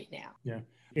us right now. Yeah.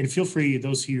 And feel free,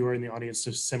 those of you who are in the audience,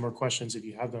 to send more questions if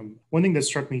you have them. One thing that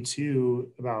struck me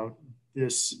too about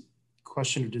this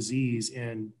question of disease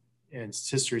and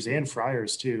sisters and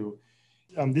friars too,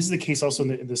 this is the case also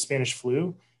in the Spanish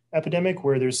flu epidemic,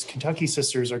 where there's Kentucky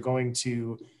sisters are going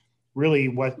to really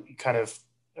what kind of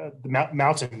the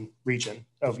mountain region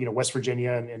of West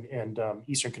Virginia and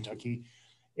Eastern Kentucky,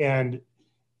 and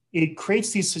it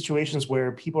creates these situations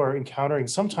where people are encountering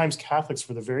sometimes Catholics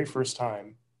for the very first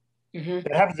time. Mm-hmm.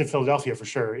 That happens in Philadelphia for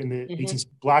sure. In the 18th,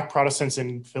 Black Protestants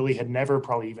in Philly had never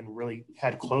probably even really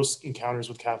had close encounters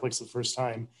with Catholics the first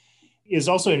time. Is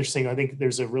also interesting. I think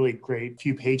there's a really great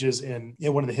few pages in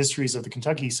one of the histories of the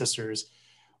Kentucky sisters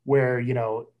where,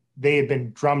 they had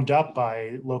been drummed up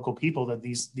by local people that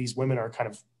these women are kind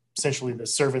of essentially the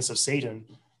servants of Satan.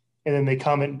 And then they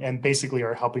come and basically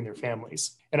are helping their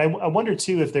families. And I wonder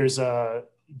too,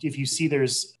 if you see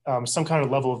there's some kind of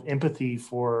level of empathy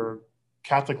for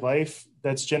Catholic life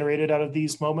that's generated out of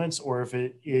these moments, or if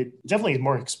it definitely is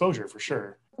more exposure for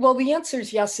sure. Well, the answer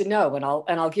is yes and no,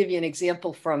 and I'll give you an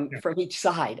example from each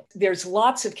side. There's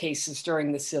lots of cases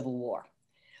during the Civil War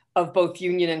of both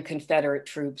Union and Confederate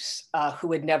troops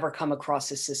who had never come across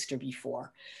a sister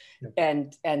before,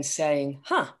 and saying,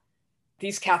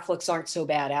 these Catholics aren't so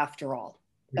bad after all,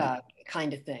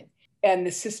 kind of thing. And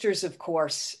the sisters, of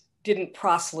course, didn't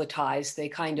proselytize. They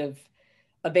kind of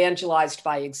evangelized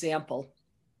by example.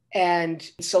 And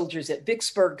soldiers at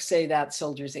Vicksburg say that,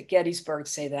 soldiers at Gettysburg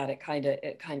say that. It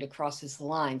kind of crosses the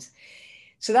lines.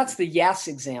 So that's the yes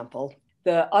example.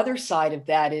 The other side of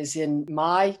that is in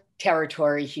my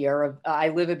territory here. I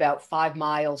live about 5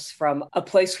 miles from a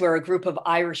place where a group of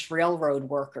Irish railroad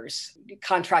workers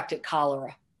contracted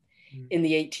cholera in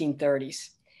the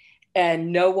 1830s,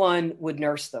 and no one would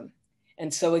nurse them.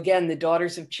 And so again, the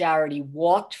Daughters of Charity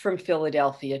walked from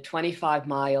Philadelphia 25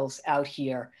 miles out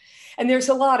here. And there's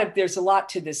a lot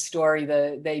to this story.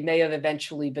 They may have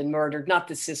eventually been murdered, not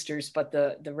the sisters, but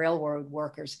the railroad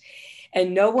workers.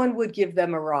 And no one would give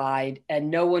them a ride, and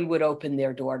no one would open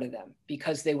their door to them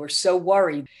because they were so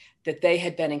worried that they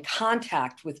had been in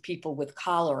contact with people with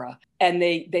cholera. And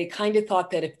they kind of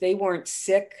thought that if they weren't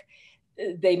sick,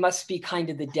 they must be kind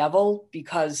of the devil,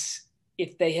 because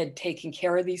if they had taken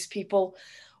care of these people,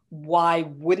 why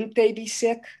wouldn't they be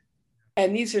sick?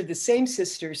 And these are the same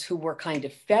sisters who were kind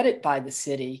of feted by the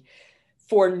city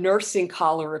for nursing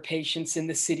cholera patients in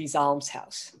the city's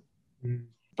almshouse. Mm.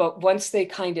 But once they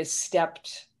kind of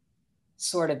stepped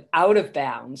sort of out of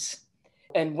bounds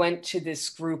and went to this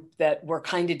group that were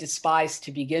kind of despised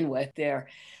to begin with, they're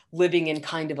living in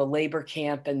kind of a labor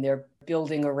camp and they're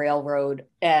building a railroad,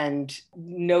 and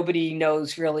nobody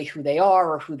knows really who they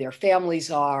are or who their families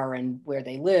are and where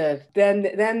they live, then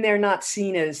they're not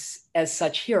seen as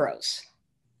such heroes.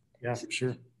 Yeah, for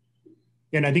sure.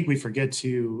 And I think we forget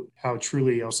too how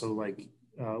truly also like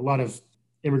a lot of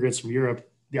immigrants from Europe,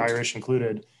 the Irish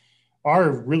included, are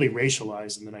really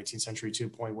racialized in the 19th century to a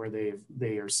point where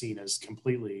they are seen as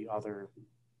completely other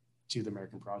to the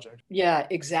American project. Yeah,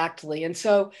 exactly. And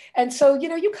so,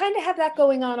 you kind of have that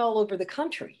going on all over the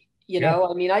country.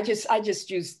 I mean, I just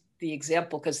use the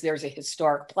example because there's a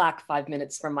historic plaque 5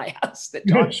 minutes from my house that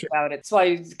talks about it. So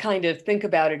I kind of think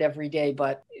about it every day,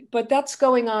 but that's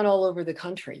going on all over the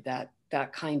country,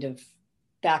 that kind of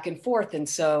back and forth. And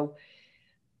so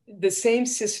the same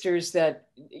sisters that,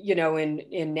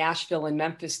 in Nashville and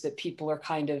Memphis that people are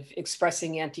kind of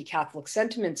expressing anti-Catholic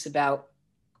sentiments about,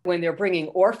 when they're bringing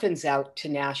orphans out to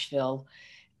Nashville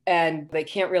and they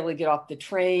can't really get off the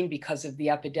train because of the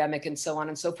epidemic and so on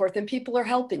and so forth, and people are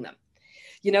helping them,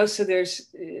 so there's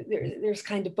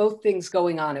kind of both things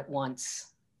going on at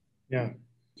once. Yeah.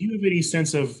 Do you have any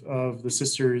sense of the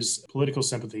sisters' political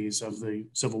sympathies of the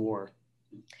Civil War?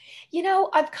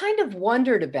 I've kind of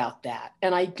wondered about that,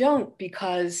 and I don't,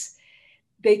 because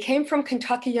they came from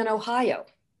Kentucky and Ohio.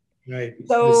 Right.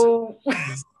 So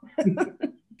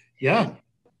yeah.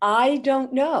 I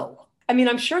don't know. I mean,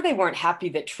 I'm sure they weren't happy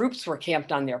that troops were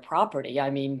camped on their property.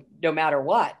 I mean, no matter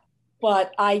what.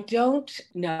 But I don't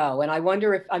know. And I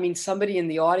wonder if, somebody in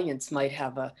the audience might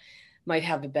have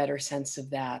a better sense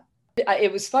of that.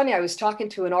 It was funny. I was talking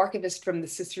to an archivist from the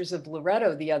Sisters of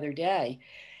Loretto the other day,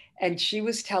 and she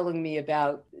was telling me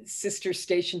about sisters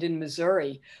stationed in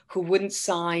Missouri who wouldn't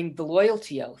sign the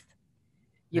loyalty oath,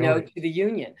 to the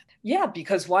Union. Yeah,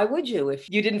 because why would you if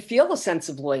you didn't feel a sense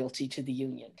of loyalty to the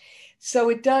Union?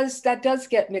 So that does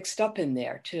get mixed up in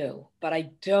there too, but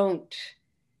I don't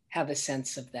have a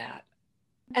sense of that.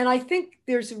 And I think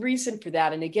there's a reason for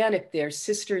that. And again, if there's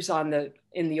sisters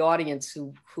in the audience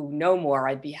who know more,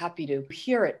 I'd be happy to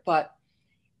hear it. But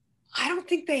I don't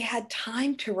think they had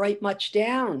time to write much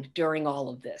down during all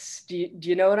of this. Do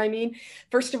you know what I mean?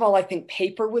 First of all, I think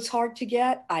paper was hard to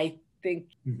get. I think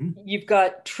you've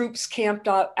got troops camped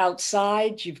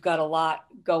outside. You've got a lot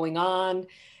going on.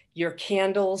 Your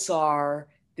candles are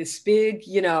this big,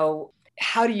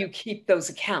 how do you keep those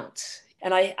accounts?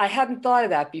 And I hadn't thought of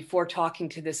that before talking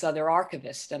to this other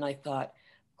archivist. And I thought,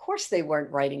 of course they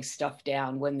weren't writing stuff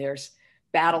down when there's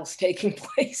battles taking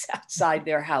place outside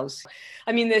their house.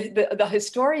 I mean, the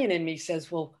historian in me says,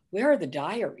 well, where are the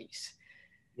diaries?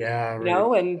 Yeah,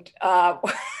 right. And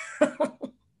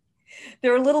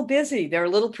they're a little busy. They're a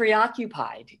little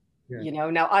preoccupied. Yeah.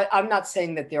 Now I'm not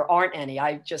saying that there aren't any.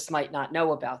 I just might not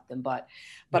know about them, but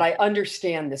I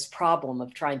understand this problem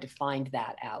of trying to find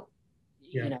that out.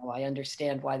 Yeah. I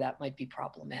understand why that might be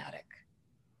problematic.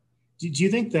 Do you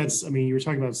think that's, you were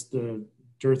talking about the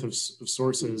dearth of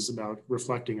sources about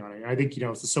reflecting on it. I think,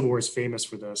 the Civil War is famous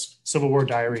for this. Civil War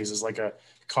diaries is like a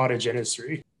cottage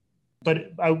industry.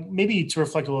 But maybe to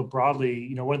reflect a little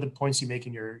broadly, one of the points you make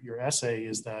in your essay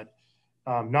is that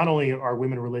not only are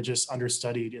women religious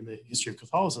understudied in the history of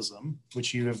Catholicism,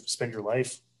 which you have spent your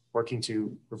life working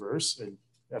to reverse and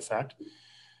affect,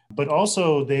 but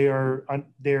also they're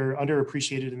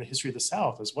underappreciated in the history of the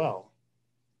South as well.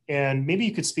 And maybe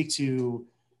you could speak to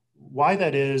why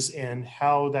that is and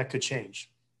how that could change.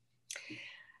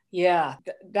 Yeah,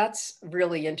 that's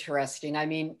really interesting.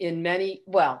 Not in many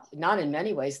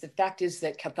ways. The fact is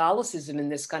that Catholicism in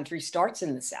this country starts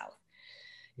in the South.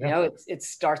 Yeah. It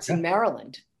starts in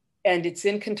Maryland, and it's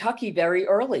in Kentucky very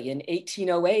early. In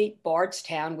 1808,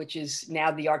 Bardstown, which is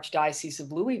now the Archdiocese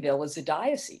of Louisville, is a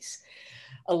diocese,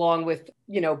 along with,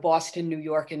 Boston, New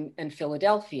York, and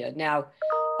Philadelphia. Now,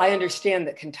 I understand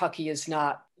that Kentucky is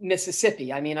not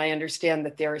Mississippi. I understand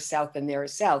that there is South and there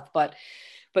is South, but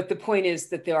the point is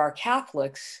that there are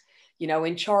Catholics,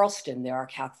 in Charleston, there are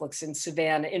Catholics in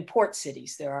Savannah, in port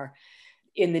cities, there are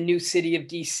in the new city of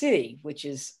DC, which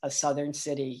is a Southern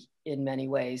city in many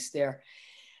ways, there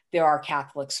are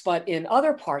Catholics, but in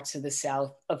other parts of the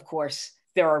South, of course,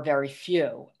 there are very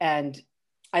few. And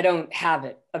I don't have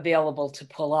it available to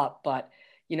pull up, but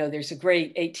there's a great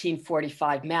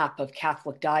 1845 map of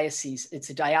Catholic dioceses. It's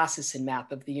a diocesan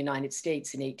map of the United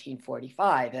States in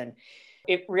 1845. And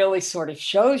it really sort of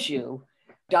shows you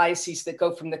dioceses that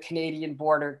go from the Canadian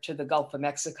border to the Gulf of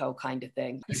Mexico kind of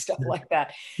thing, stuff like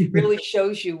that. Really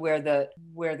shows you where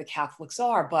the Catholics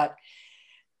are. But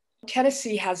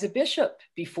Tennessee has a bishop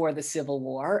before the Civil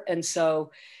War. And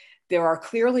so there are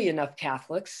clearly enough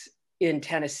Catholics in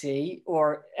Tennessee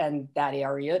and that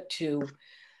area to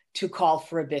call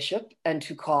for a bishop and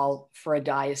to call for a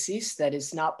diocese that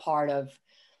is not part of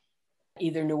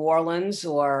either New Orleans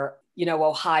or,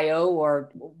 Ohio or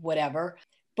whatever.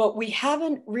 But we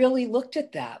haven't really looked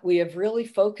at that. We have really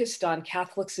focused on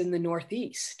Catholics in the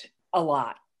Northeast a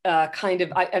lot.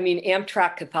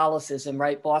 Amtrak Catholicism,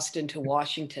 right? Boston to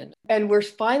Washington. And we're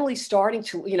finally starting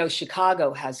to,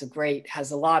 Chicago has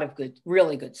a lot of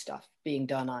really good stuff being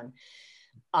done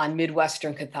on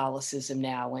Midwestern Catholicism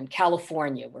now, and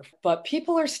California. But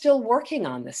people are still working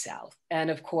on the South. And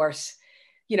of course,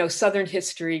 Southern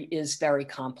history is very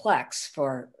complex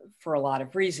for a lot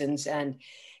of reasons. And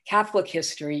Catholic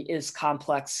history is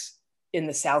complex in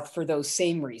the South for those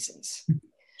same reasons.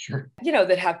 Sure.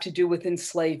 That have to do with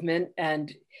enslavement.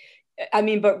 And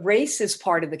but race is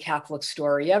part of the Catholic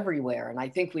story everywhere. And I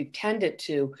think we've tended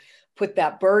to put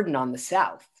that burden on the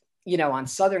South, on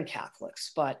Southern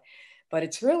Catholics. But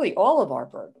it's really all of our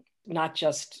burden, not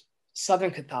just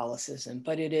Southern Catholicism,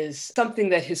 but it is something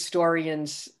that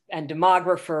historians and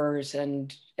demographers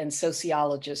and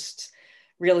sociologists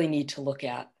really need to look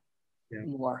at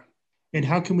more. And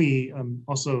how can we,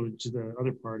 also to the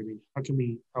other part, how can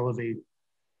we elevate,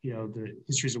 the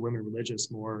histories of women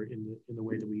religious more in the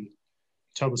way that we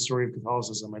tell the story of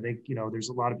Catholicism? I think, there's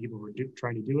a lot of people who are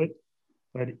trying to do it,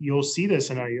 but you'll see this,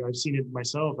 and I've seen it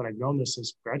myself, and I've known this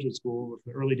since graduate school,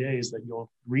 in the early days, that you'll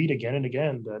read again and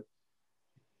again that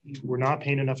we're not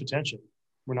paying enough attention.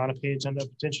 We're not paying enough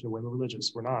attention to women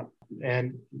religious. We're not.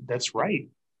 And that's right.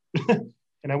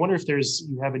 And I wonder if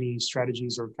you have any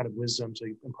strategies or kind of wisdom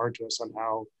to impart to us on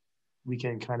how we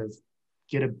can kind of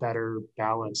get a better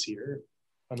balance here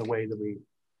on the way that we,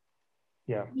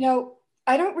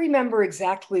 I don't remember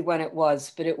exactly when it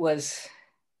was, but it was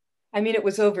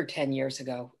over 10 years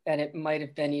ago, and it might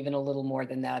have been even a little more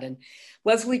than that. And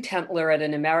Leslie Templer at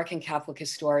an American Catholic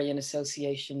Historian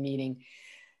Association meeting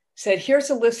said,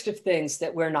 here's a list of things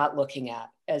that we're not looking at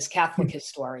as Catholic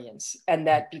historians, and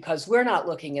that because we're not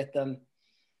looking at them,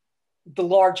 the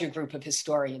larger group of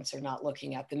historians are not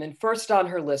looking at them. And first on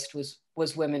her list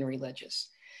was women religious.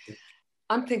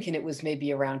 I'm thinking it was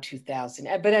maybe around 2000.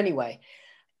 But anyway,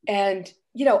 and,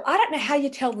 I don't know how you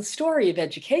tell the story of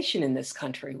education in this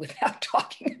country without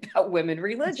talking about women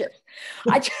religion.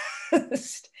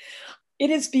 It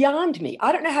is beyond me.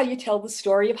 I don't know how you tell the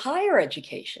story of higher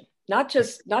education, not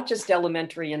just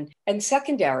elementary and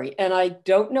secondary. And I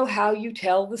don't know how you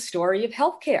tell the story of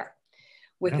healthcare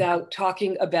without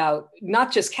talking about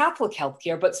not just Catholic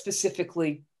healthcare, but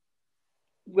specifically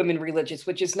women religious,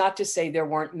 which is not to say there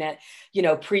weren't men,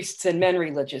 priests and men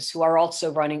religious who are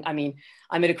also running. I mean,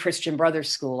 I'm at a Christian Brothers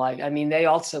school. I mean, they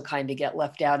also kind of get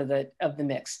left out of the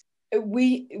mix.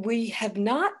 We have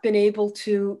not been able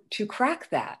to crack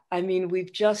that. I mean, we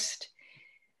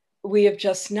have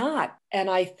just not. And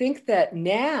I think that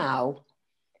now,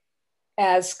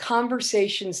 as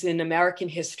conversations in American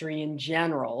history in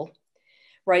general,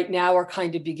 right now are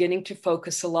kind of beginning to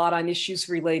focus a lot on issues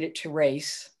related to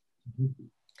race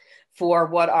for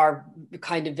what are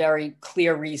kind of very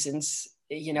clear reasons.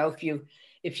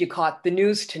 If you caught the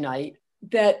news tonight,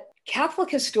 that Catholic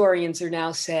historians are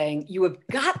now saying, you have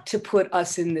got to put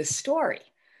us in this story.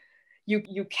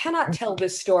 You cannot tell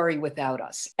this story without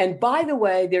us. And by the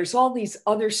way, there's all these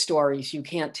other stories you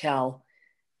can't tell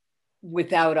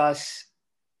without us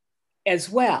as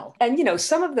well. And,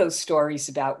 some of those stories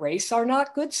about race are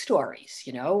not good stories,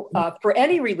 for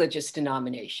any religious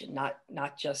denomination,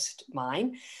 not just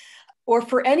mine, or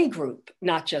for any group,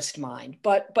 not just mine,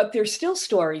 but there's still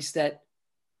stories that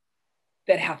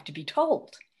have to be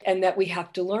told and that we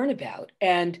have to learn about.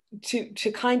 And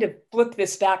to kind of flip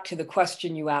this back to the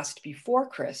question you asked before,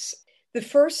 Chris, the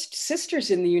first sisters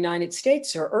in the United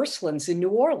States are Ursulines in New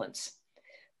Orleans.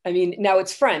 I mean, now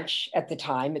it's French at the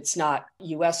time, it's not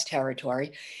US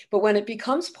territory, but when it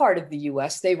becomes part of the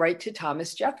US, they write to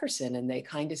Thomas Jefferson and they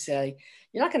kind of say,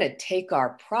 you're not going to take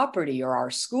our property or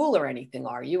our school or anything,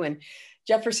 are you? And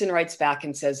Jefferson writes back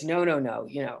and says,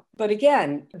 no. But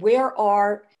again, where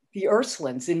are the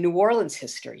Ursulines in New Orleans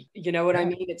history? You know what I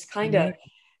mean? It's kind of,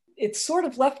 it's sort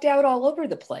of left out all over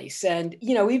the place. And,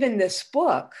 even this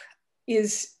book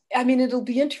is, it'll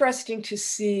be interesting to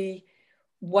see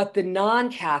what the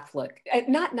non-Catholic,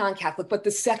 not non-Catholic, but the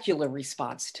secular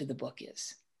response to the book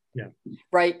is. Yeah.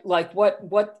 Right? Like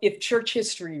what if church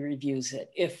history reviews it?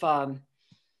 If, the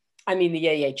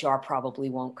AHR probably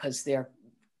won't because they're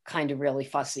kind of really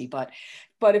fussy, but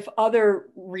if other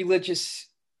religious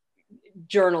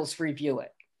journals review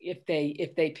it, if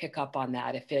they pick up on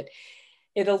that,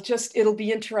 it'll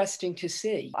be interesting to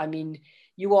see. I mean,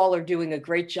 you all are doing a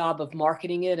great job of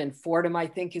marketing it, and Fordham, I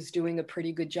think, is doing a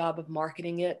pretty good job of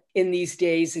marketing it in these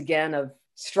days, again, of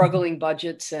struggling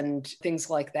budgets and things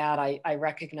like that. I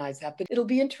recognize that, but it'll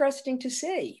be interesting to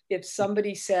see if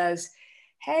somebody says,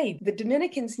 hey, the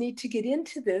Dominicans need to get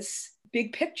into this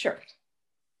big picture.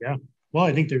 Yeah. Well,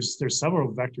 I think there's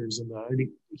several vectors, and I think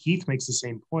Heath makes the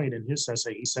same point in his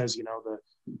essay. He says,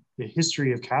 the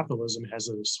history of capitalism has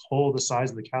a hole the size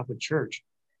of the Catholic Church.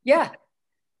 Yeah.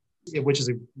 Which is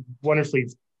a wonderfully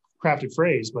crafted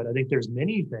phrase, but I think there's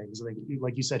many things. I think,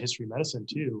 like you said, history of medicine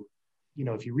too.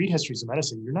 If you read histories of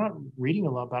medicine, you're not reading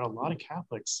about a lot of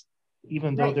Catholics,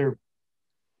 even though they're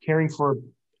caring for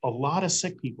a lot of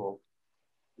sick people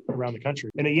around the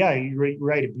country. And you're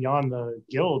right. Beyond the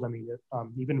guild,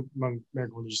 even among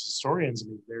American religious historians,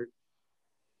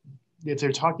 if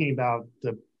they're talking about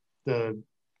the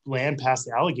land past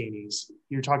the Alleghenies,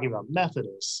 you're talking about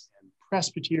Methodists and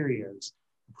Presbyterians,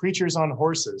 preachers on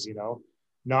horses,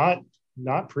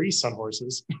 not priests on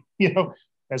horses,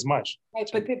 as much.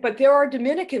 Right, but there are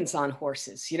Dominicans on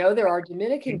horses, there are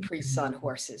Dominican priests on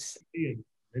horses. And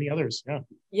many others, yeah.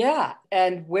 Yeah,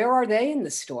 and where are they in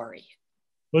the story?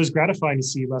 Well, it was gratifying to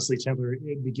see Leslie Templer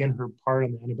begin her part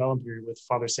on the antebellum period with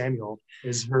Father Samuel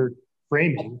as her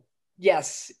framing.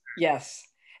 Yes.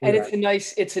 And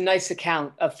it's a nice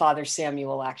account of Father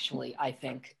Samuel, actually, I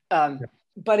think.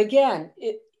 But again,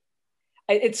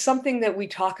 it's something that we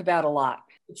talk about a lot.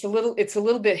 It's a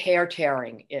little bit hair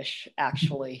tearing-ish,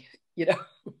 actually,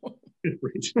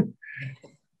 Right.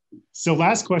 So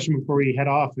last question before we head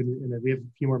off, and we have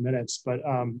a few more minutes, but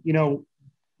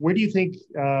where do you think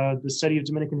the study of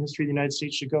Dominican history of the United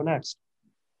States should go next?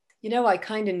 I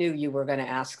kind of knew you were going to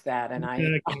ask that, and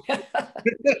it's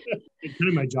kind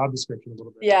of my job description a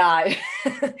little bit. Yeah.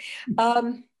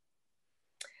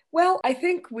 Well, I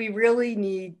think we really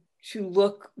need to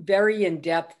look very in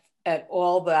depth at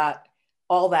all that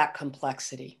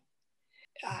complexity.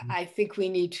 Mm-hmm. I think we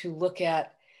need to look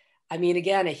at,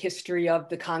 again, a history of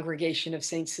the Congregation of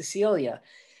St. Cecilia,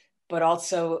 but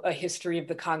also a history of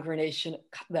the congregation,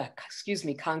 the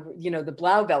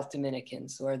Blauvelt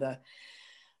Dominicans, or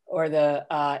or the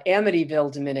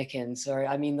Amityville Dominicans, or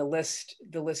I mean, the list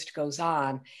goes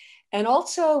on. And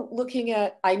also looking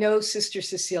at, I know Sister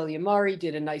Cecilia Murray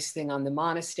did a nice thing on the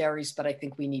monasteries, but I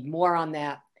think we need more on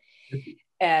that.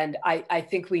 And I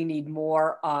think we need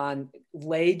more on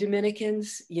lay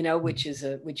Dominicans, which is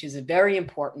a very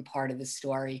important part of the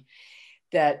story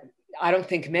that I don't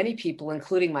think many people,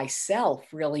 including myself,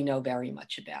 really know very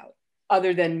much about,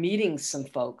 other than meeting some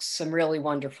folks, some really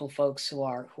wonderful folks who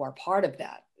are part of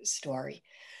that story.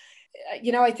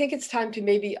 I think it's time to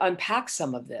maybe unpack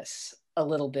some of this a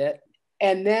little bit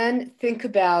and then think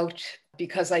about,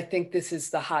 because I think this is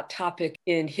the hot topic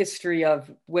in history of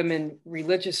women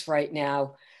religious right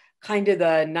now, kind of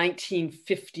the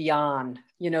 1950 on,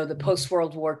 the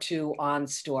post-World War II on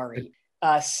story.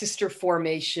 Sister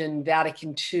formation,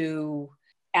 Vatican II,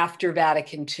 after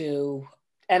Vatican II.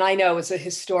 And I know as a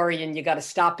historian, you got to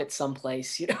stop it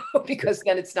someplace, because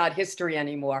then it's not history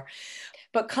anymore.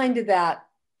 But kind of that,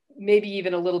 maybe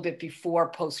even a little bit before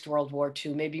post-World War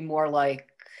II, maybe more like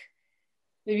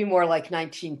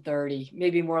 1930,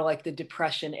 maybe more like the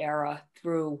Depression era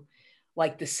through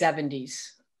like the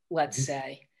 70s, let's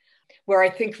say, where I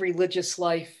think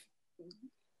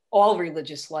all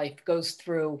religious life goes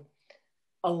through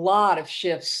a lot of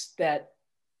shifts that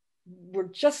we're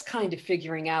just kind of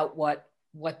figuring out what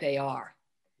they are.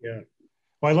 Yeah.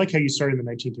 Well, I like how you started in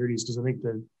the 1930s, because I think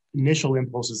the initial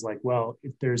impulse is like, well,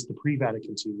 if there's the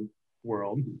pre-Vatican II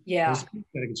world, there's the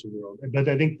pre-Vatican II world. But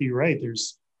I think you're right.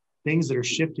 There's things that are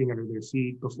shifting under their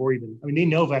feet before they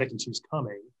know Vatican II is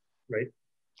coming, right?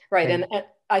 Right. And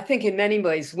I think in many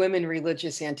ways, women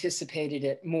religious anticipated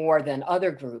it more than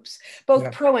other groups,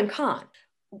 both pro and con,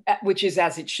 which is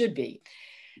as it should be.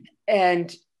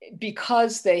 And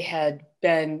because they had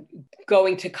been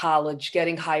going to college,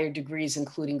 getting higher degrees,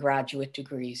 including graduate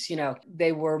degrees,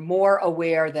 they were more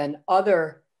aware than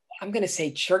other, I'm going to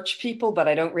say church people, but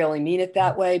I don't really mean it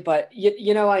that way. But,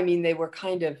 they were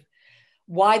kind of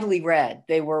widely read.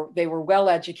 They were well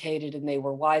educated, and they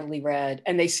were widely read,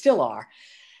 and they still are.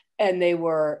 And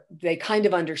they kind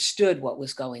of understood what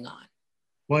was going on.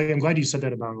 Well, I'm glad you said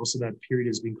that about also that period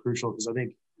as being crucial, because I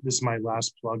think this is my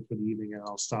last plug for the evening, and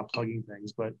I'll stop plugging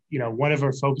things. But, one of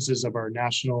our focuses of our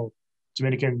National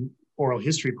Dominican Oral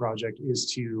History Project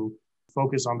is to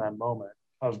focus on that moment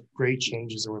of great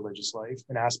changes in religious life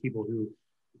and ask people who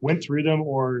went through them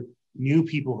or knew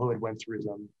people who had went through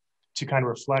them to kind of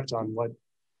reflect on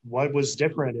what was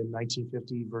different in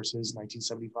 1950 versus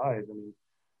 1975. I mean,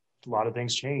 a lot of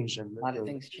things changed. And a lot of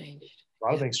things changed.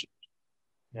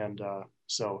 And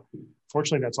so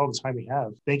fortunately, that's all the time we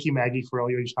have. Thank you, Maggie, for all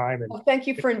your time. And thank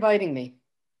you for inviting me.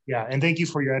 Yeah. And thank you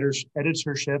for your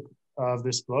editorship of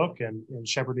this book and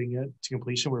shepherding it to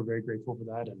completion. We're very grateful for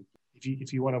that. And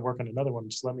if you want to work on another one,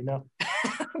 just let me know.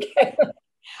 Okay.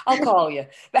 I'll call you.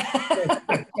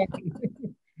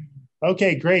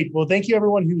 Okay, great. Well, thank you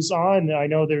everyone who's on. I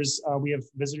know we have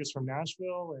visitors from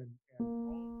Nashville and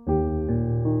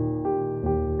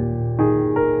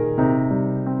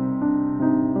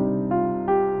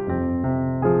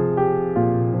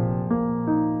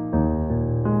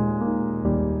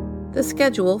The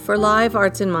schedule for live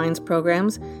Arts and Minds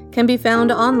programs can be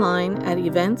found online at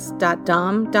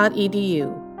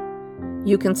events.dom.edu.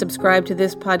 You can subscribe to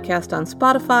this podcast on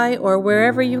Spotify or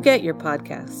wherever you get your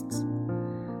podcasts.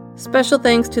 Special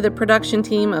thanks to the production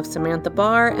team of Samantha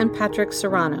Barr and Patrick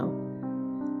Serrano.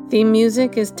 Theme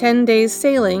music is 10 Days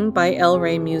Sailing by El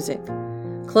Rey Music.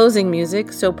 Closing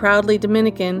music, So Proudly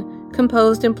Dominican,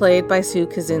 composed and played by Sue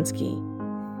Kaczynski.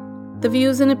 The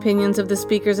views and opinions of the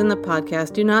speakers in the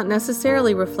podcast do not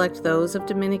necessarily reflect those of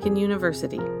Dominican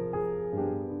University.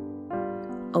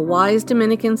 A wise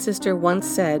Dominican sister once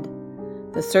said,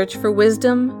 "The search for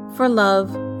wisdom, for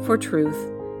love, for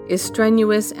truth is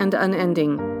strenuous and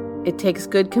unending. It takes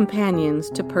good companions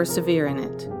to persevere in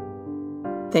it."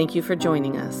 Thank you for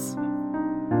joining us.